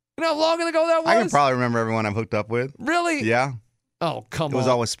no. You know how long ago that was? I can probably remember everyone I've hooked up with. Really? Yeah. Oh, come It on. was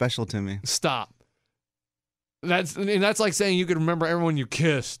always special to me. Stop. That's like saying you could remember everyone you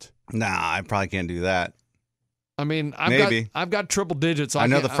kissed. Nah, I probably can't do that. I mean, Maybe. I've got triple digits. So I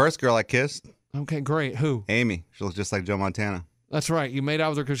know can't- the first girl I kissed, Okay, great. Who? Amy. She looks just like Joe Montana. That's right. You made out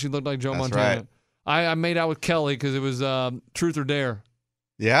with her because she looked like Joe That's Montana. right. I made out with Kelly because it was Truth or Dare.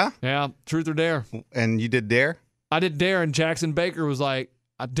 Yeah? Yeah, Truth or Dare. And you did Dare? I did Dare, and Jackson Baker was like,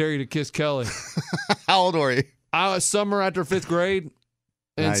 "I dare you to kiss Kelly." How old were you? I was summer after 5th grade.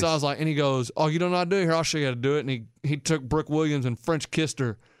 And so Nice. I was like, and he goes, "Oh, you don't know how to do it? Here, I'll show you how to do it." And he took Brooke Williams and French kissed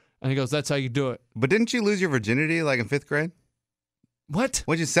her. And he goes, "That's how you do it." But didn't you lose your virginity like in 5th grade? What?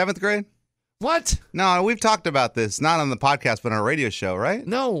 Was you 7th grade? What? No, we've talked about this, not on the podcast, but on a radio show, right?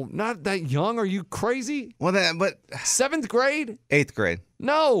 No, not that young. Are you crazy? Well, but 7th grade? 8th grade,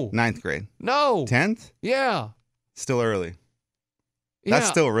 No. 9th grade, No. 10th, Yeah. still early. That's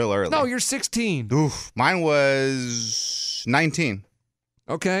Yeah. still real early. No, you're 16. Oof, mine was 19.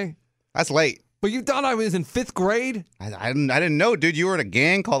 Okay. That's late. But you thought I was in 5th grade? I didn't know, dude. You were in a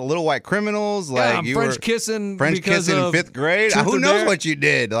gang called the Little White Criminals. Like Yeah, I'm you French were kissing French because kissing in of 5th grade. Truth Who or knows Dare. what you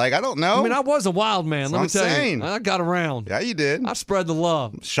did? Like I don't know. I mean, I was a wild man. Let me That's what tell I'm saying. you. I got around. Yeah, you did. I spread the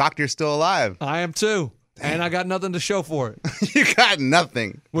love. Shocked you're still alive. I am too. And I got nothing to show for it, You got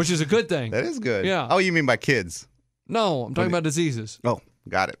nothing. which is a good thing. That is good. Yeah. Oh, you mean by kids? No, I'm talking about diseases. Oh,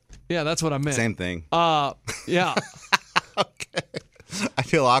 got it. Yeah, that's what I meant. Same thing. Yeah. Okay. I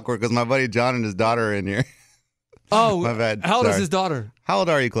feel awkward because my buddy John and his daughter are in here. Oh, My bad. How old is Sorry. his daughter? How old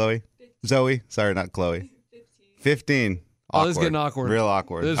are you, Chloe? Zoe? Sorry, not Chloe. 15. Oh, this is getting awkward. Real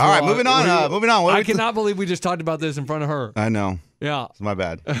awkward. This is All right, real moving on. awkward. Moving on. What are I we cannot believe we just talked about this in front of her. I know. Yeah. It's my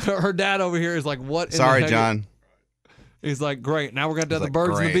bad. Her dad over here is like, what? in the Sorry, heck? John. He's like, great. Now we're going to have the like, birds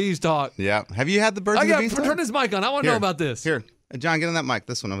and great. the bees talk. Yeah. Have you had the birds I and the got bees? turn his mic on. I want to know Here. about this. Here, John, get on that mic.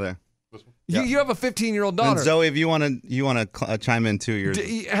 This one over there. You have a 15-year-old And daughter. Zoe, if you want to chime in too,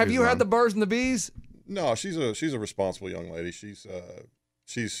 Have you had the birds and the bees? No, she's a responsible young lady. She's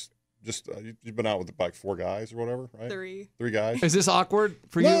just you've been out with like 4 guys or whatever, right? 3. 3 guys. Is this awkward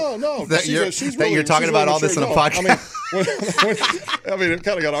for you? No. That you're talking she's about all mature. this on a No, podcast? I mean, it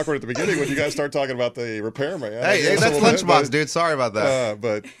kind of got awkward at the beginning when you guys start talking about the repairman. Hey, that's Lunchbox, dude. Sorry about that.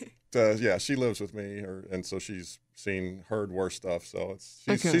 But yeah, she lives with me, and so she's heard worse stuff. So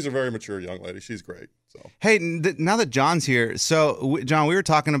she's a very mature young lady. She's great. So Hey, now that John's here, so John, we were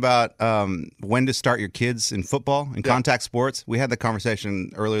talking about when to start your kids in football and contact sports. We had the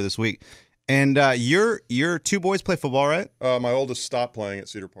conversation earlier this week, and your 2 boys play football, right? my oldest stopped playing at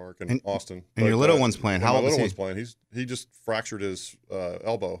Cedar Park in Austin, and your little one's playing. How old is he? My little one's playing. He just fractured his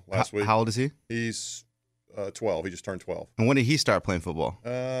elbow last week. How old is he? He's 12. He just turned 12. And when did he start playing football?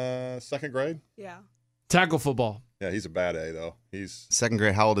 2nd grade. Yeah. Tackle football. Yeah, he's a bad A though. He's 2nd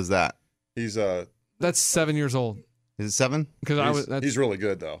grade. How old is that? That's 7 years old. Is it 7? Because he's really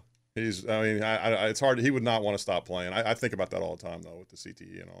good though. It's hard. He would not want to stop playing. I think about that all the time though with the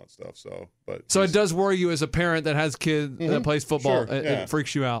CTE and all that stuff. So it does worry you as a parent that has kids that plays football. Sure, It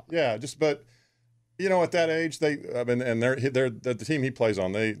freaks you out. Yeah, but at that age, they're the team he plays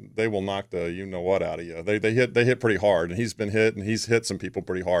on. They will knock the you know what out of you. They hit pretty hard, and he's been hit, and he's hit some people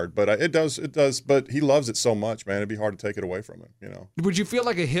pretty hard. But it does. But he loves it so much, man. It'd be hard to take it away from him. Would you feel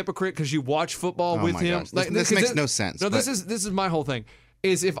like a hypocrite because you watch football with my him? gosh. This makes no sense. No, but this is my whole thing.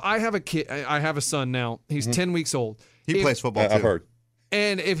 Is if I have a kid, I have a son now. He's 10 weeks old. he plays football too. I've heard.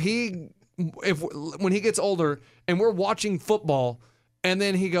 And if when he gets older and we're watching football, and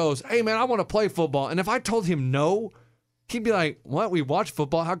then he goes, "Hey man, I want to play football," and if I told him no, he'd be like, "What? We watch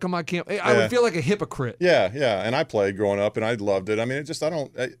football? How come I can't?" I would feel like a hypocrite. Yeah. And I played growing up, and I loved it. I mean,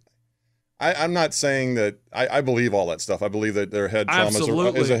 I'm not saying that I believe all that stuff. I believe that their head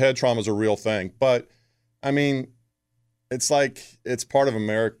trauma is a real thing. But I mean, it's like it's part of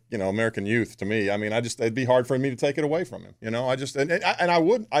American youth to me. I mean, it'd be hard for me to take it away from him. I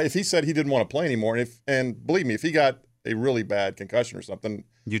would if he said he didn't want to play anymore. And believe me, if he got a really bad concussion or something,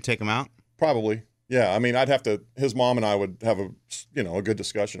 You take him out? probably. Yeah, I mean, I'd have to. His mom and I would have a good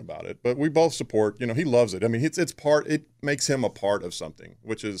discussion about it. But we both support. He loves it. I mean, it's part. It makes him a part of something,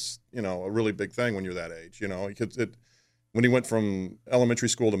 which is a really big thing when you're that age. When he went from elementary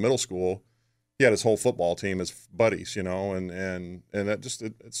school to middle school, he had his whole football team as buddies. And that just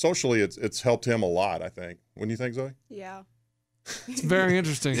socially, it's helped him a lot. I think. Wouldn't you think, Zoe? Yeah. It's very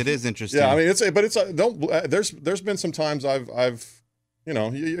interesting. It is interesting. Yeah, I mean, there's been some times I've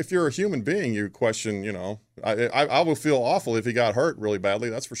if you're a human being, you question, I will feel awful if he got hurt really badly,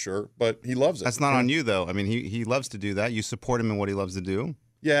 that's for sure, but he loves it. That's not on you though. I mean, he loves to do that. You support him in what he loves to do.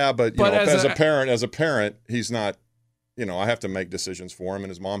 Yeah, but as a parent, he's not, I have to make decisions for him, and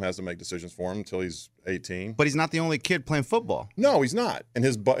his mom has to make decisions for him until he's 18. But he's not the only kid playing football. No, he's not. And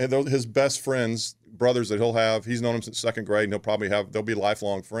his best friends, brothers that he'll have, he's known them since 2nd grade, and they'll be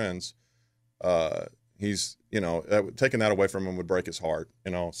lifelong friends. He's, taking that away from him would break his heart,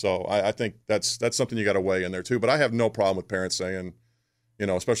 So I think that's something you got to weigh in there too. But I have no problem with parents saying,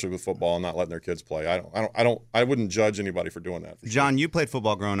 especially with football and not letting their kids play. I wouldn't judge anybody for doing that. John, you played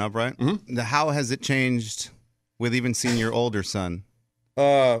football growing up, right? Mm-hmm. How has it changed with even seeing your older son?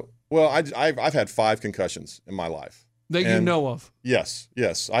 Well, I've had 5 concussions in my life that you know of. Yes.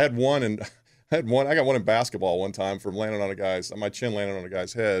 I had one, and I got one in basketball one time from landing on my chin landed on a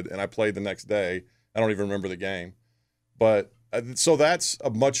guy's head, and I played the next day. I don't even remember the game, but So that's a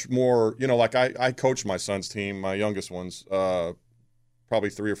much more, like I coached my son's team, my youngest ones, probably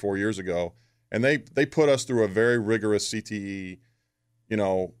 3 or 4 years ago, and they put us through a very rigorous CTE,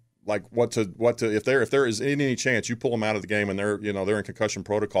 like what to if there is any chance you pull them out of the game and they're in concussion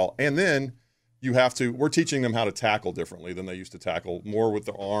protocol, and then we're teaching them how to tackle differently than they used to tackle, more with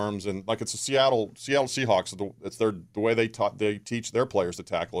their arms, and like it's a Seattle Seahawks. It's the way they teach their players to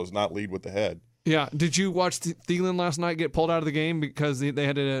tackle is not lead with the head. Yeah. Did you watch Thielen last night get pulled out of the game because they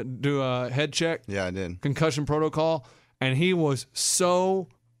had to do a head check? Yeah, I did. Concussion protocol, and he was so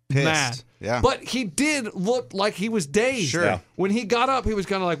pissed. Mad. Yeah. But he did look like he was dazed. Sure. Yeah. When he got up, he was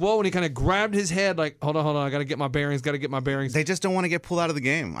kind of like, whoa, and he kind of grabbed his head like, hold on, I got to get my bearings, They just don't want to get pulled out of the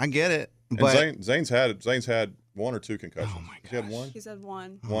game. I get it. But and Zane's had 1 or 2 concussions. Oh my god. He had one? He's had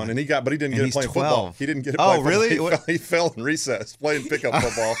one. One, and he didn't get it playing 12. football. He didn't get it Oh, playing really? football. He fell in recess playing pickup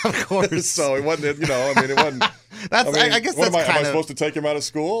football. Of course. So it wasn't, it wasn't. I guess what that's am I supposed to take him out of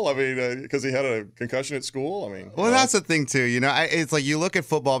school? I mean, because he had a concussion at school? Well, that's the thing, too. It's like you look at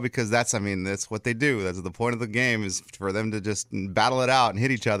football because that's what they do. That's the point of the game is for them to just battle it out and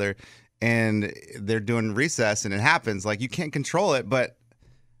hit each other. And they're doing recess and it happens. Like, you can't control it, but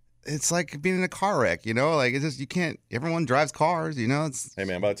it's like being in a car wreck, Like, it's just, you can't, everyone drives cars, It's, hey,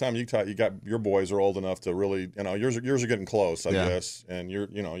 man, by the time you got, your boys are old enough to really, yours are getting close, I guess. And you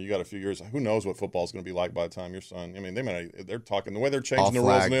got a few years. Who knows what football's going to be like by the time your son, they're talking, the way they're changing the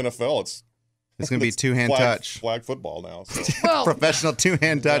rules in the NFL, it's going to be two-hand touch. Flag football now. So. Well, professional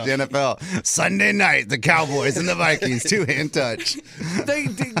two-hand touch NFL. Sunday night, the Cowboys and the Vikings, two-hand touch.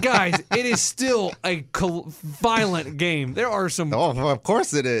 Guys, it is still a violent game. There are some... Oh, of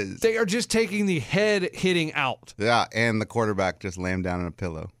course it is. They are just taking the head hitting out. Yeah, and the quarterback just lammed down on a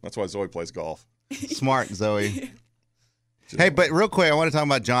pillow. That's why Zoe plays golf. Smart, Zoe. Hey, but real quick, I want to talk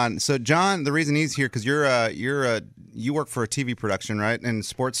about John. So, John, the reason he's here, because you work for a TV production, right? And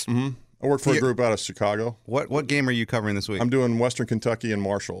sports... Mm-hmm. I work for a group out of Chicago. What game are you covering this week? I'm doing Western Kentucky and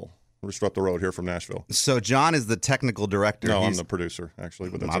Marshall. We're just up the road here from Nashville. So John is the technical director. No, I'm the producer,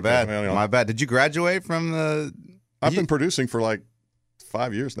 actually. But that's bad. My bad. Did you graduate from the... I've been producing for like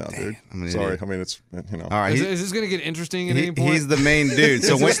 5 years now, dude. Sorry. I mean, it's, All right. Is this going to get interesting at any point? He's the main dude.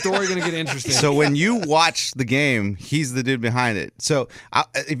 So is this story going to get interesting? So when you watch the game, he's the dude behind it. So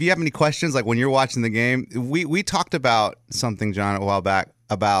if you have any questions, like when you're watching the game, we talked about something, John, a while back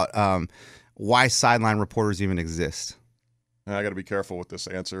about why sideline reporters even exist. I got to be careful with this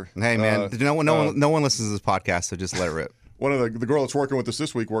answer. Hey, man, no one listens to this podcast, so just let it rip. One of the girl that's working with us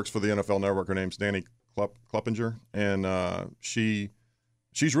this week works for the NFL Network. Her name's Danny Kleppinger, and she's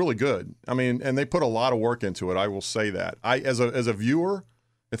really good. I mean, and they put a lot of work into it. I will say that. As a viewer,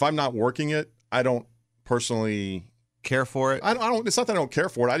 if I'm not working it, I don't personally care for it. I don't. It's not that I don't care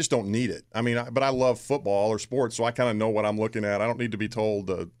for it. I just don't need it. I mean, but I love football or sports, so I kind of know what I'm looking at. I don't need to be told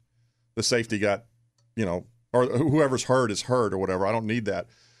the safety got, or whoever's hurt is hurt or whatever. I don't need that.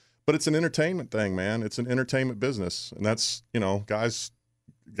 But it's an entertainment thing, man. It's an entertainment business, and that's guys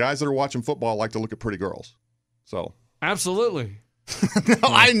that are watching football like to look at pretty girls. So absolutely. No,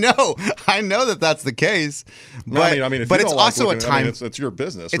 I know that's the case. But, I mean, but it's also a time. It's your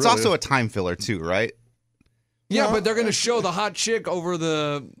business. It's really. Also a time filler too, right? Yeah, but they're going to show the hot chick over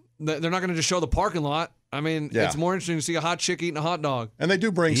they're not going to just show the parking lot. I mean, It's more interesting to see a hot chick eating a hot dog. And they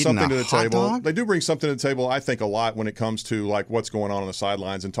do bring something to the table. Dog? They do bring something to the table, I think, a lot when it comes to like what's going on the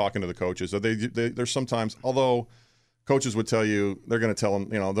sidelines and talking to the coaches. So there's sometimes, although coaches would tell you, they're going to tell them,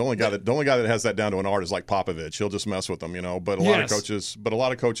 the only guy that has that down to an art is like Popovich. He'll just mess with them, But a lot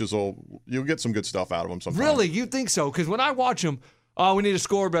of coaches you'll get some good stuff out of them sometimes. Really, you think so? Because when I watch them. Oh, we need to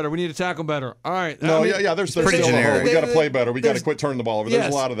score better. We need to tackle better. All right. There's pretty generic. We got to play better. We got to quit turning the ball over.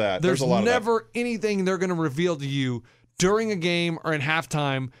 There's a lot of that. There's a lot never of that. anything they're going to reveal to you during a game or in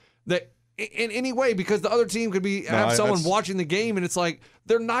halftime that in any way, because the other team could have someone watching the game, and it's like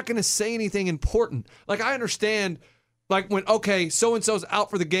they're not going to say anything important. Like, I understand, like when so-and-so's out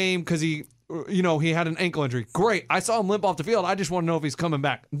for the game because he had an ankle injury. Great. I saw him limp off the field. I just want to know if he's coming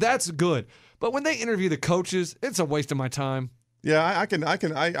back. That's good. But when they interview the coaches, it's a waste of my time. Yeah, I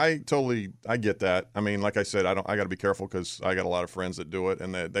totally get that. I mean, like I said, I got to be careful because I got a lot of friends that do it,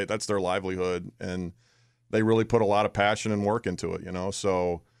 and that's their livelihood, and they really put a lot of passion and work into it,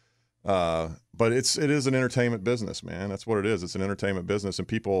 So, but it is an entertainment business, man. That's what it is. It's an entertainment business,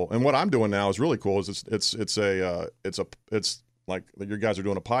 and what I'm doing now is really cool. Is it's like your guys are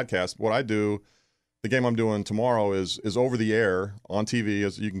doing a podcast. What I do. The game I'm doing tomorrow is over the air on TV,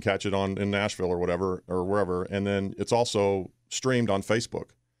 as you can catch it in Nashville or whatever or wherever, and then it's also streamed on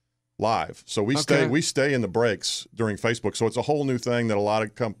Facebook live. So we stay in the breaks during Facebook. So it's a whole new thing that a lot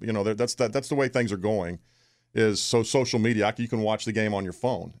of that's the way things are going. is social media. You can watch the game on your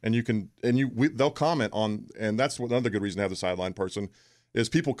phone, and they'll comment on, and that's another good reason to have the sideline person is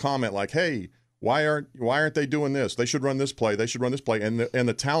people comment like, hey, why aren't they doing this? They should run this play. They should run this play, and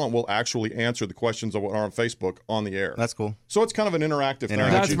the talent will actually answer the questions that are on Facebook on the air. That's cool. So it's kind of an interactive thing.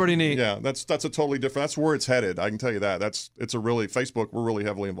 That's pretty neat. Yeah, that's a totally different. That's where it's headed. I can tell you that. It's a really Facebook. We're really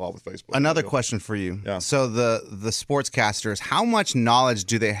heavily involved with Facebook. Another question for you. Yeah. So the sportscasters, how much knowledge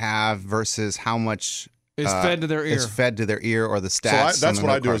do they have versus how much is fed to their ear? Is fed to their ear, or the stats? So that's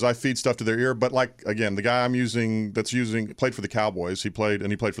what I do is I feed stuff to their ear. But like again, the guy I'm using played for the Cowboys. He played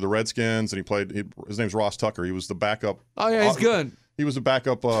for the Redskins, and his name's Ross Tucker. He was the backup. Oh yeah, he's good. He was a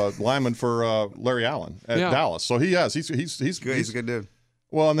backup lineman for Larry Allen at Dallas. So he's good. He's a good dude.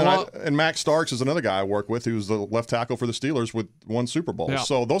 Well, and then and Max Starks is another guy I work with who's the left tackle for the Steelers with one Super Bowl. Yeah.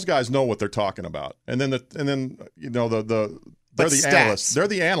 So those guys know what they're talking about. And then they're the stats. analysts. They're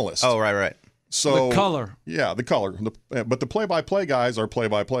the analysts. Oh, right. So the color. Yeah, the color. But the play-by-play guys are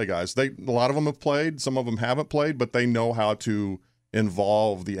play-by-play guys. A lot of them have played. Some of them haven't played, but they know how to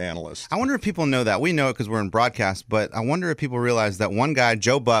involve the analyst. I wonder if people know that. We know it because we're in broadcast, but I wonder if people realize that one guy,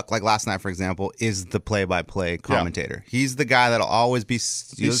 Joe Buck, like last night, for example, is the play-by-play commentator. Yeah. He's the guy that'll always be...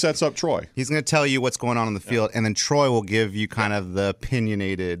 He sets up Troy. He's going to tell you what's going on in the field, and then Troy will give you kind of the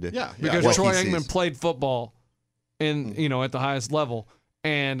opinionated... Yeah. Because Troy Aikman played football at the highest level.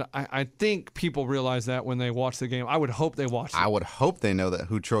 And I think people realize that when they watch the game. I would hope they watch it. I would hope they know that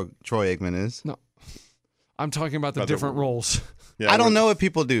who Troy Aikman is. No. I'm talking about the different roles. Yeah, I don't know if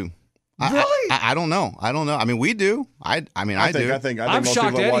people do. Really? I don't know. I mean, we do. I do. I think I'm most shocked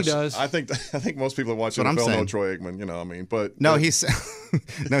people Eddie watch, does. I think most people that watch NFL know Troy Aikman. But no,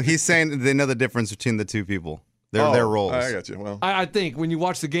 he's saying they know the difference between the two people. Their roles. I got you. Well, I think when you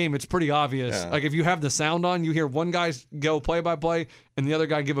watch the game, it's pretty obvious. Yeah. Like if you have the sound on, you hear one guy go play-by-play and the other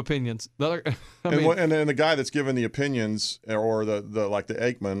guy give opinions. The other, and then the guy that's giving the opinions, or the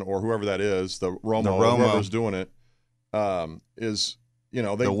Aikman or whoever that is, the Romo. Whoever's doing it, is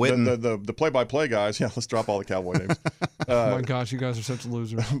the play-by-play guys. Yeah, let's drop all the Cowboy names. Oh my gosh, you guys are such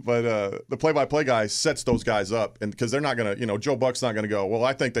losers. But the play-by-play guy sets those guys up, and because they're not going to, Joe Buck's not going to go, well,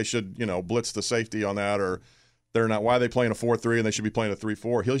 I think they should, blitz the safety on that, or they're not. Why are they playing a 4-3 and they should be playing a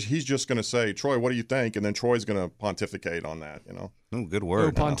 3-4? He's just going to say, Troy, what do you think? And then Troy's going to pontificate on that. Oh, good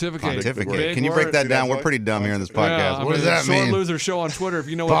word. Pontificate. Can you break that down? We're pretty dumb here in this podcast. Yeah, what does that mean? Short Loser Show on Twitter. If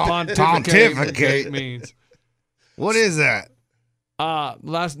you know what pontificate means. What is that?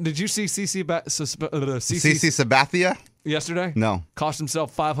 Did you see CC Sabathia yesterday? No. Cost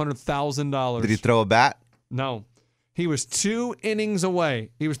himself $500,000. Did he throw a bat? No. He was 2 innings away.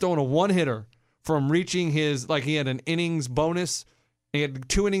 He was throwing a one-hitter from reaching he had an innings bonus. He had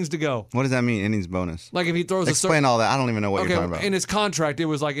 2 innings to go. What does that mean, innings bonus? Like if he throws Explain all that. I don't even know what you're talking about. In his contract, it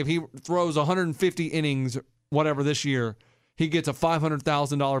was like if he throws 150 innings, whatever, this year, he gets a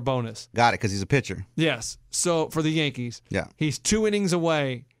 $500,000 bonus. Got it, because he's a pitcher. Yes. So for the Yankees, yeah, he's 2 innings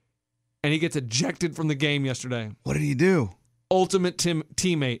away, and he gets ejected from the game yesterday. What did he do? Ultimate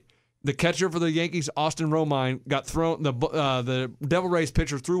teammate. The catcher for the Yankees, Austin Romine, got thrown. The Devil Rays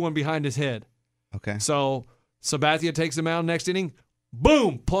pitcher threw one behind his head. Okay. So Sabathia takes him out next inning.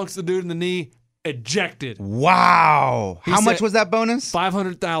 Boom! Plunks the dude in the knee. Ejected. Wow. How much was that bonus?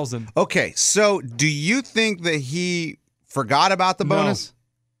 $500,000. Okay. So do you think that he forgot about the bonus?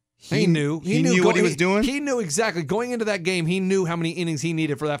 No. He knew. He knew what he was doing? He knew exactly. Going into that game, he knew how many innings he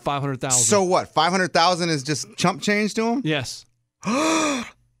needed for that $500,000. So what? $500,000 is just chump change to him? Yes.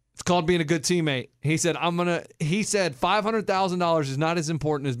 It's called being a good teammate. He said, He said $500,000 is not as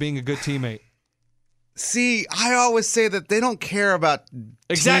important as being a good teammate. See, I always say that they don't care about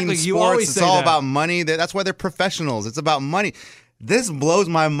exactly. Team sports. You always it's say all that. about money. That's why they're professionals. It's about money. This blows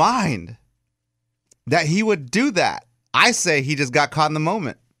my mind that he would do that. I say he just got caught in the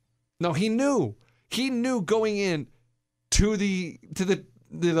moment. No, he knew. He knew going in to the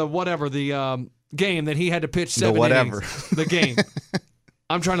game that he had to pitch 7 innings. The game.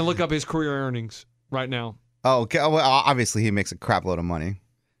 I'm trying to look up his career earnings right now. Oh, okay. Well, obviously he makes a crap load of money.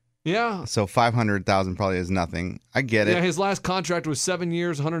 Yeah. So $500,000 probably is nothing. I get it. Yeah, his last contract was 7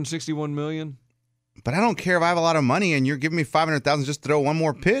 years, $161 million. But I don't care if I have a lot of money and you're giving me $500,000 just to throw one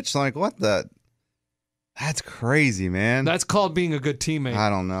more pitch. Like, what the? That's crazy, man. That's called being a good teammate. I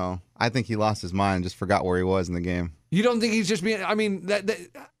don't know. I think he lost his mind and just forgot where he was in the game. You don't think he's just being? I mean, that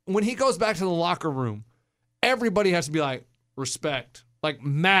when he goes back to the locker room, everybody has to be like, respect, like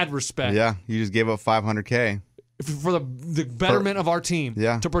mad respect. Yeah, you just gave up $500K. For the betterment of our team,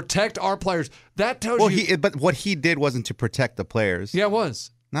 yeah, to protect our players. That tells you. But what he did wasn't to protect the players. Yeah, it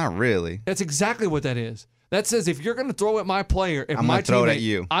was. Not really. That's exactly what that is. That says if you're going to throw at my player, if I'm my gonna throw it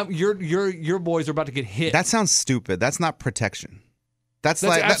teammate, at you. Your boys are about to get hit. That sounds stupid. That's not protection. That's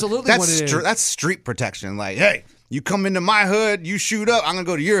like absolutely that's what it is. That's street protection. Like, hey, you come into my hood, you shoot up. I'm gonna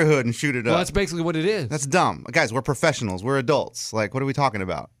go to your hood and shoot it up. Well, that's basically what it is. That's dumb, guys. We're professionals. We're adults. Like, what are we talking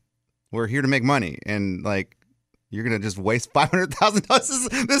about? We're here to make money, and like, you're gonna just waste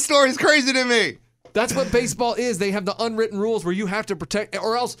 $500,000. This story's crazy to me. That's what baseball is. They have the unwritten rules where you have to protect,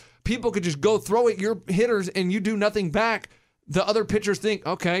 or else people could just go throw at your hitters and you do nothing back. The other pitchers think,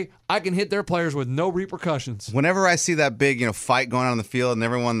 okay, I can hit their players with no repercussions. Whenever I see that big, fight going on in the field and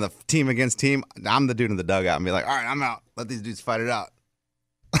everyone, the team against team, I'm the dude in the dugout and be like, all right, I'm out. Let these dudes fight it out.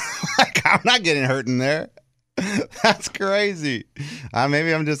 Like, I'm not getting hurt in there. That's crazy.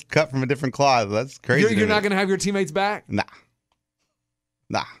 Maybe I'm just cut from a different cloth. That's crazy. You're not going to have your teammates back? Nah.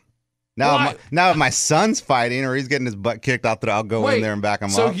 Now if my son's fighting or he's getting his butt kicked, I'll go in there and back him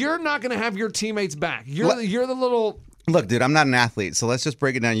up. So you're not going to have your teammates back. You're the little... Look, dude, I'm not an athlete, so let's just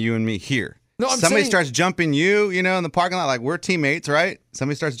break it down, you and me here. No, Somebody starts jumping you, in the parking lot, like we're teammates, right?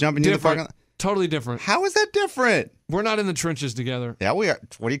 Somebody starts jumping you in the parking lot. Totally different. How is that different? We're not in the trenches together. Yeah, we are.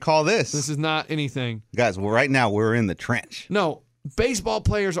 What do you call this? This is not anything. Guys, right now we're in the trench. No, baseball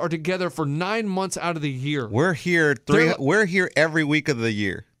players are together for 9 months out of the year. We're here we're here every week of the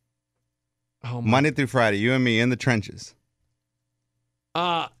year. Oh, Monday through Friday, you and me in the trenches.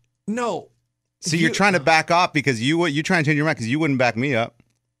 No. So you're trying to back off because you trying to change your mind because you wouldn't back me up.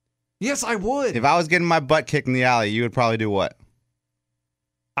 Yes, I would. If I was getting my butt kicked in the alley, you would probably do what?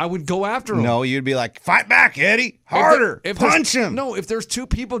 I would go after him. No, you'd be like, fight back, Eddie. Harder. Punch him. No, if there's two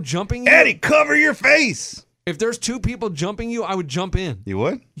people jumping you. Eddie, cover your face. If there's two people jumping you, I would jump in. You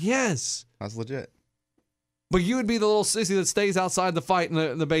would? Yes. That's legit. But you would be the little sissy that stays outside the fight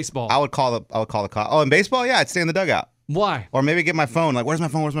in the baseball. I would call the cop. Oh, in baseball? Yeah, I'd stay in the dugout. Why? Or maybe get my phone. Like, where's my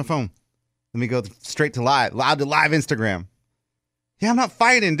phone? Let me go straight to live Instagram. Yeah, I'm not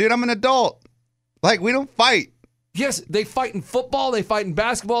fighting, dude. I'm an adult. Like, we don't fight. Yes, they fight in football. They fight in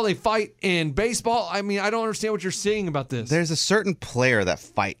basketball. They fight in baseball. I mean, I don't understand what you're saying about this. There's a certain player that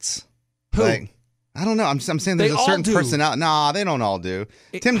fights. Who? Like, I don't know. I'm saying there's a certain personality. Nah, they don't all do.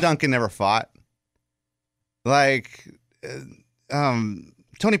 Tim Duncan never fought. Like,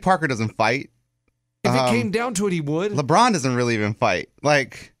 Tony Parker doesn't fight. If it came down to it, he would. LeBron doesn't really even fight.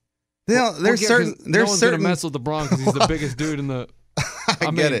 Like, there's certain. No one's gonna mess with LeBron because he's the biggest dude in the. I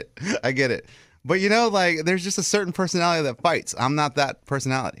get it. But there's just a certain personality that fights. I'm not that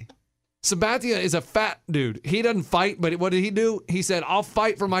personality. Sabathia is a fat dude. He doesn't fight, but what did he do? He said, "I'll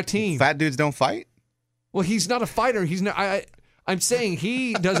fight for my team." Fat dudes don't fight? Well, he's not a fighter. He's not. I'm saying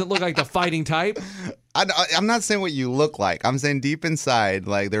he doesn't look like the fighting type. I'm not saying what you look like. I'm saying deep inside,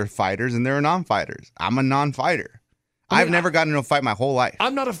 like, there are fighters and there are non-fighters. I'm a non-fighter. I've never gotten into a fight my whole life.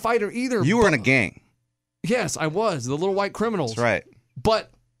 I'm not a fighter either. You were in a gang. Yes, I was. The Little White Criminals. That's right. But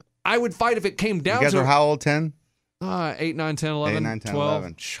I would fight if it came down to it. You guys were how old, 10? 8, 9, 10, 11, 8, 9, 10, 12.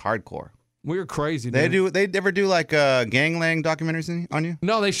 11. Hardcore. We were crazy, dude. They ever do like gangland documentaries on you?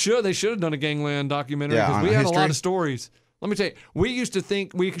 No, they should. They should have done a gangland documentary because we had a lot of stories. Let me tell you, we used to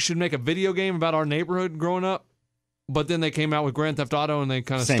think we should make a video game about our neighborhood growing up, but then they came out with Grand Theft Auto and they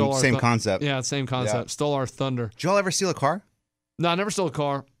kind of stole our same concept. Yeah, same concept. Yeah. Stole our thunder. Did y'all ever steal a car? No, I never stole a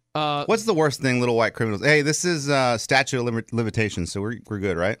car. What's the worst thing, Little White Criminals? Hey, this is statute of limitations, so we're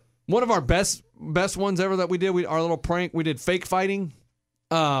good, right? One of our best ones ever that we did, our little prank, we did fake fighting.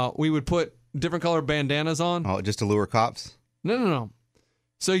 We would put different colored bandanas on. Oh, just to lure cops? No.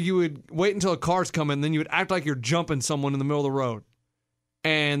 So you would wait until a car's coming, then you would act like you're jumping someone in the middle of the road.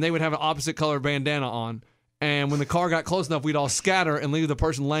 And they would have an opposite colored bandana on. And when the car got close enough, we'd all scatter and leave the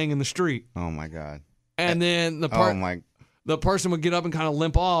person laying in the street. Oh, my God. And then the person would get up and kind of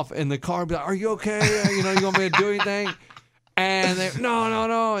limp off, and the car would be like, "Are you okay? You want me to do anything?" And they,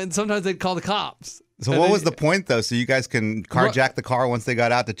 no. And sometimes they'd call the cops. So what was the point, though? So you guys can carjack the car once they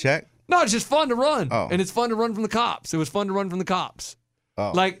got out to check? No, it's just fun to run. Oh. And it's fun to run from the cops. It was fun to run from the cops.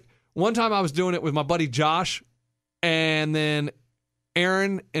 Oh. Like, one time I was doing it with my buddy Josh and then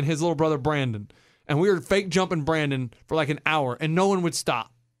Aaron and his little brother Brandon. And we were fake jumping Brandon for like an hour, and no one would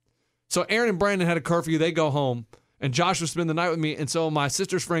stop. So Aaron and Brandon had a curfew. They go home. And Josh would spend the night with me. And so my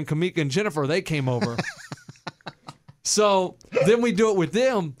sister's friend Kamika and Jennifer, they came over. So then we do it with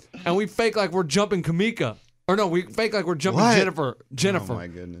them, and we fake like we're jumping Kamika. Or no, we fake like we're jumping Jennifer. Oh, my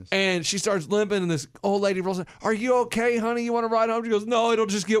goodness. And she starts limping, and this old lady rolls in. "Are you okay, honey? You want to ride home?" She goes, "No, it'll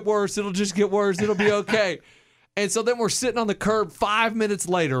just get worse. It'll be okay." And so then we're sitting on the curb 5 minutes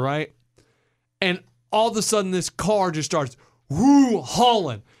later, right? And all of a sudden, this car just starts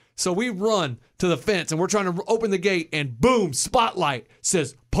hauling. So we run to the fence, and we're trying to open the gate, and boom, spotlight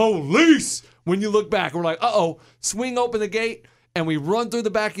says, police. When you look back, we're like, uh-oh. Swing open the gate, and we run through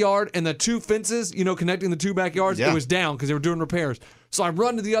the backyard, and the two fences, connecting the two backyards, it was down because they were doing repairs. So I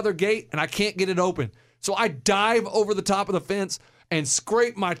run to the other gate, and I can't get it open. So I dive over the top of the fence and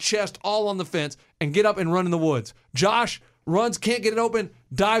scrape my chest all on the fence and get up and run in the woods. Josh runs, can't get it open,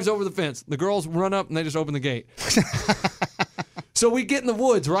 dives over the fence. The girls run up, and they just open the gate. So we get in the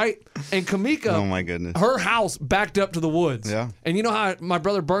woods, right? And Kamika, oh my goodness, her house backed up to the woods. Yeah. And you know how my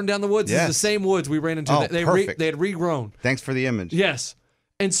brother burned down the woods? Yes. It's the same woods we ran into. Oh, they had regrown. Thanks for the image. Yes.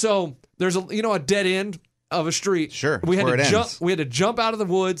 And so there's a dead end of a street. Sure. We had where to it jump. ends. We had to jump out of the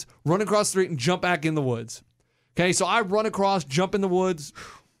woods, run across the street, and jump back in the woods. Okay, so I run across, jump in the woods.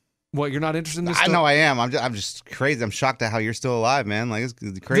 What, you're not interested in this? I know I am. I'm just crazy. I'm shocked at how you're still alive, man. Like, it's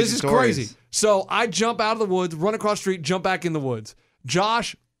crazy. This is stories. crazy. So I jump out of the woods, run across the street, jump back in the woods.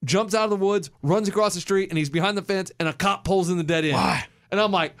 Josh jumps out of the woods, runs across the street, and he's behind the fence, and a cop pulls in the dead end. Why? And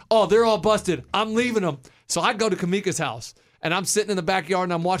I'm like, oh, they're all busted. I'm leaving them. So I go to Kamika's house, and I'm sitting in the backyard,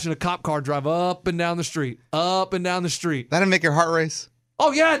 and I'm watching a cop car drive up and down the street, up and down the street. That'll make your heart race.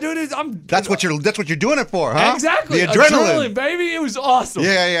 Oh yeah, dude, That's what you're doing it for, huh? Exactly. The adrenaline, baby. It was awesome.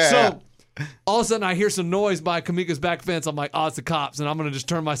 Yeah. So all of a sudden I hear some noise by Kamika's back fence. I'm like, oh, it's the cops. And I'm going to just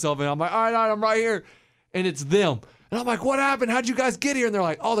turn myself in. I'm like, all right, I'm right here. And it's them. And I'm like, what happened? How'd you guys get here? And they're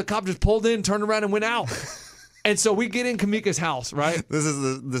like, oh, the cop just pulled in, turned around, and went out. And so we get in Kamika's house, right? This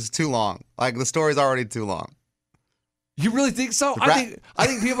is too long. Like, the story's already too long. You really think so? I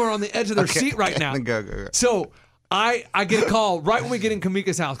think people are on the edge of their seat right now. Go. So I get a call right when we get in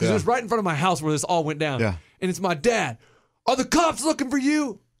Kamika's house, because it was right in front of my house where this all went down. Yeah. And it's my dad. Are the cops looking for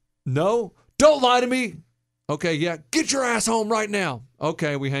you? No. Don't lie to me. Okay, yeah. Get your ass home right now.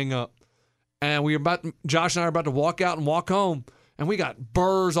 Okay, we hang up. And Josh and I are about to walk out and walk home. And we got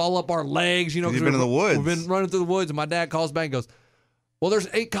burrs all up our legs, You've been in the woods. We've been running through the woods. And my dad calls back and goes, well, there's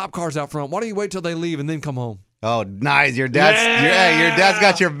 8 cop cars out front. Why don't you wait till they leave and then come home? Oh, nice. Your dad's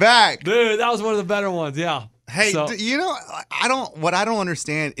got your back. Dude, that was one of the better ones. Yeah. Hey, what I don't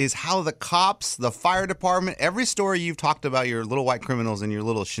understand is how the cops, the fire department, every story you've talked about your little white criminals and your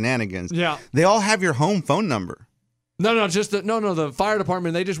little shenanigans, they all have your home phone number. No, the fire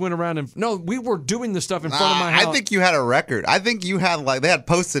department, they just went around and we were doing the stuff in front of my house. I think you had a record. I think you had they had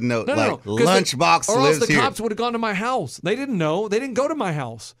Post-it note lunchbox or lives else the here. cops would have gone to my house. They didn't know. They didn't go to my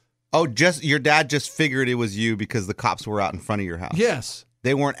house. Oh, your dad just figured it was you because the cops were out in front of your house. Yes.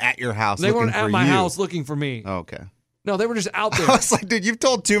 They weren't at your house. They looking weren't for at my you. house looking for me. Oh, okay. No, they were just out there. I was like, dude, you've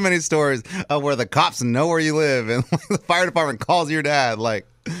told too many stories of where the cops know where you live and the fire department calls your dad. Like,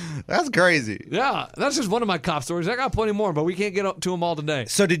 that's crazy. Yeah, that's just one of my cop stories. I got plenty more, but we can't get up to them all today.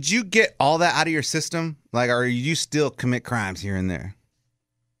 So did you get all that out of your system? Like, or you still commit crimes here and there?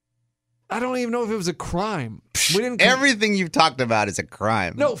 I don't even know if it was a crime. We didn't. Everything you've talked about is a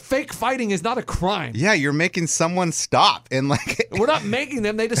crime. No, fake fighting is not a crime. Yeah, you're making someone stop and we're not making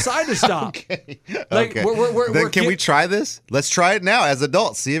them. They decide to stop. Okay. Like, okay. Can we try this? Let's try it now as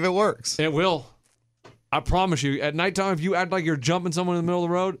adults. See if it works. It will. I promise you. At nighttime, if you act like you're jumping someone in the middle of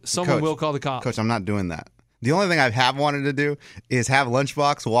the road, someone will call the cops. Coach, I'm not doing that. The only thing I have wanted to do is have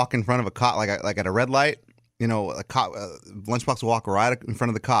Lunchbox walk in front of a cop, like at a red light. You know, a cop, Lunchbox will walk right in front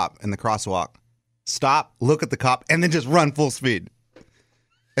of the cop in the crosswalk. Stop, look at the cop, and then just run full speed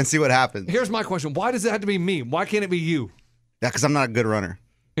and see what happens. Here's my question. Why does it have to be me? Why can't it be you? Yeah, because I'm not a good runner.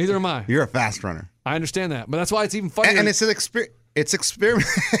 Neither am I. You're a fast runner. I understand that. But that's why it's even funnier. And it's an experiment. It's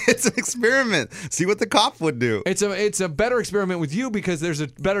an experiment. See what the cop would do. It's a better experiment with you because there's a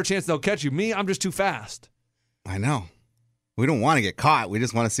better chance they'll catch you. Me, I'm just too fast. I know. We don't want to get caught. We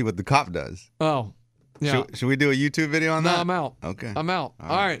just want to see what the cop does. Oh. Yeah. Should we do a YouTube video on that? No, I'm out. Okay. I'm out. All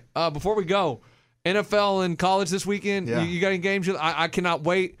right. Before we go, NFL and college this weekend. Yeah. You got any games? I cannot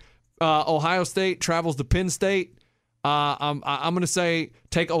wait. Ohio State travels to Penn State. I'm going to say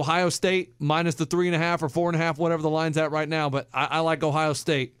take Ohio State minus the 3.5 or 4.5, whatever the line's at right now. But I like Ohio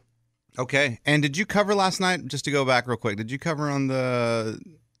State. Okay. And did you cover last night? Just to go back real quick, did you cover on the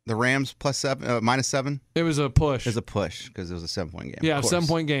Rams -7? It was a push. It was a push because it was a 7-point game. Yeah,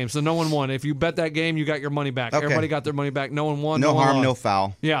 7-point game. So no one won. If you bet that game, you got your money back. Okay. Everybody got their money back. No one won. No harm, lost. no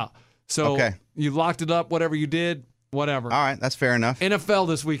foul. Yeah. So you locked it up. Whatever you did, whatever. All right, that's fair enough. NFL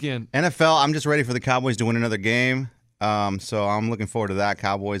this weekend. NFL, I'm just ready for the Cowboys to win another game. So I'm looking forward to that.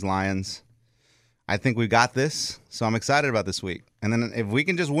 Cowboys, Lions. I think we got this, so I'm excited about this week. And then if we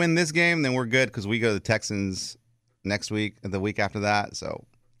can just win this game, then we're good because we go to the Texans next week, the week after that. So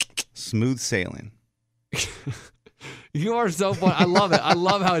smooth sailing. You are so fun. I love it. I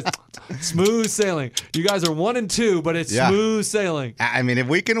love how it's Smooth sailing. You guys are 1-2, but it's smooth sailing. I mean, if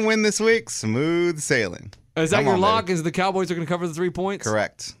we can win this week, smooth sailing. Is that your lock? Baby. Is the Cowboys are going to cover the 3 points?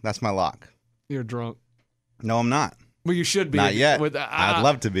 Correct. That's my lock. You're drunk. No, I'm not. Well, you should be. Not yet. I'd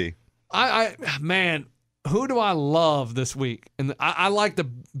love to be. Man, who do I love this week? And I like the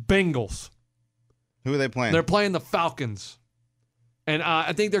Bengals. Who are they playing? They're playing the Falcons. And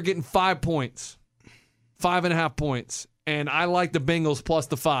I think they're getting 5 points. 5.5 points. And I like the Bengals plus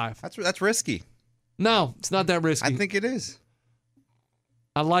the 5. That's risky. No, it's not that risky. I think it is.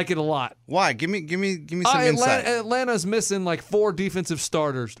 I like it a lot. Why? Give me some insight. Atlanta's missing like 4 defensive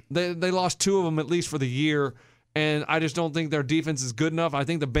starters. They lost 2 of them at least for the year. And I just don't think their defense is good enough. I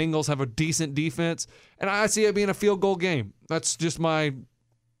think the Bengals have a decent defense. And I see it being a field goal game. That's just my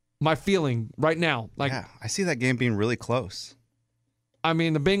feeling right now. Yeah, I see that game being really close. I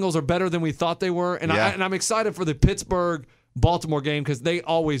mean, the Bengals are better than we thought they were. And, I'm excited for the Pittsburgh-Baltimore game because they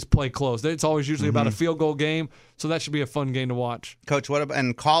always play close. It's always usually about a field goal game. So that should be a fun game to watch. Coach, what about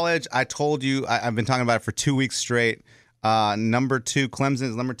in college? I told you, I've been talking about it for 2 weeks straight. Number 2, Clemson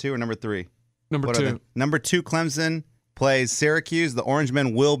is number 2 or number 3? Number 2. Number 2, Clemson plays Syracuse. The Orange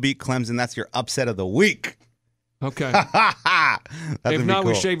Men will beat Clemson. That's your upset of the week. Okay. If not, cool.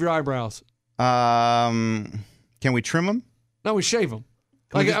 We shave your eyebrows. Can we trim them? No, we shave them.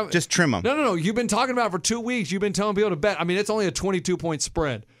 Just trim them. No. You've been talking about it for 2 weeks. You've been telling people to bet. I mean, it's only a 22-point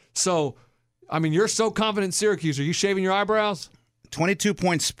spread. So, I mean, you're so confident in Syracuse. Are you shaving your eyebrows?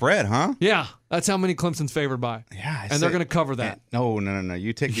 22-point spread, huh? Yeah. That's how many Clemson's favored by. Yeah. And they're going to cover that. No.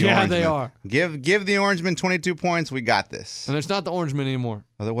 You take the Orangemen. Yeah, they are. Give the Orangemen 22 points. We got this. And it's not the Orangemen anymore.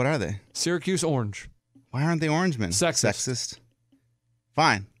 What are they? Syracuse Orange. Why aren't they Orangemen? Sexist.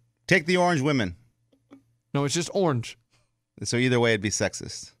 Fine. Take the Orange women. No, it's just orange. So either way, it'd be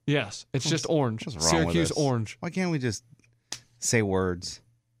sexist. Yes, it's just orange. What's wrong Syracuse with us? Orange. Why can't we just say words?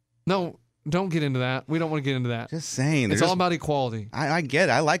 No, don't get into that. We don't want to get into that. Just saying. It's all about equality. I get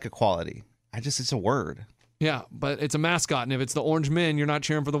it. I like equality. It's a word. Yeah, but it's a mascot, and if it's the Orange Men, you're not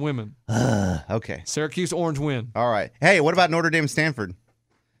cheering for the women. Okay. Syracuse Orange win. All right. Hey, what about Notre Dame Stanford?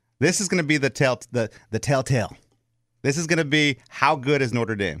 This is going to be the telltale. This is going to be how good is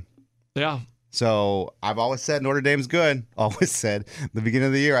Notre Dame. Yeah. So I've always said Notre Dame's good. Always said the beginning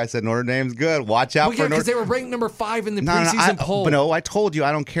of the year. I said Notre Dame's good. Watch out for because they were ranked number 5 in the preseason poll. But no, I told you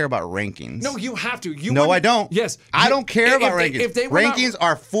I don't care about rankings. No, you have to. I don't. Yes, I don't care about rankings. Rankings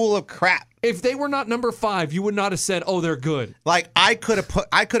are full of crap. If they were not number 5, you would not have said, "Oh, they're good." Like I could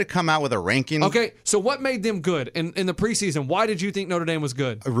have come out with a ranking. Okay, so what made them good in the preseason? Why did you think Notre Dame was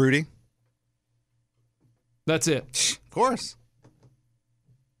good? Rudy. That's it. Of course.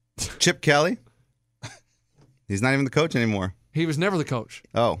 Chip Kelly. He's not even the coach anymore. He was never the coach.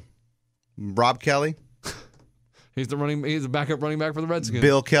 Oh. Rob Kelly. He's the backup running back for the Redskins.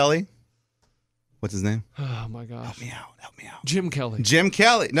 Bill Kelly. What's his name? Oh my gosh. Help me out. Jim Kelly.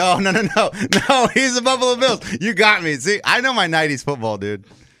 No. No, he's the Buffalo Bills. You got me. See, I know my 90s football, dude.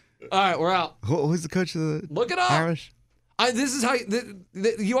 All right, we're out. Who's the coach of the Look it up. Irish? This is how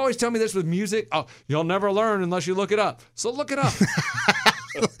you always tell me this with music. Oh, you'll never learn unless you look it up. So look it up.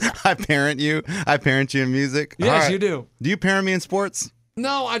 I parent you in music. Yes, you do. Do you parent me in sports?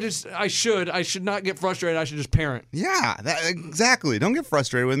 No, I should not get frustrated. I should just parent. Yeah, exactly. Don't get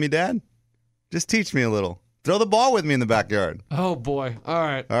frustrated with me, Dad. Just teach me a little. Throw the ball with me in the backyard. Oh boy. All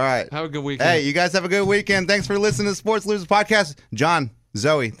right. Have a good weekend. Hey, you guys have a good weekend. Thanks for listening to Sports Losers Podcast. John,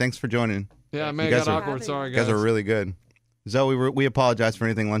 Zoe, thanks for joining. Yeah, man, it got awkward. Sorry, guys. You guys are really good. Zoe, we apologize for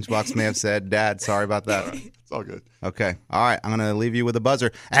anything Lunchbox may have said. Dad, sorry about that. It's all good. Okay. All right. I'm going to leave you with a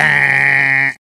buzzer.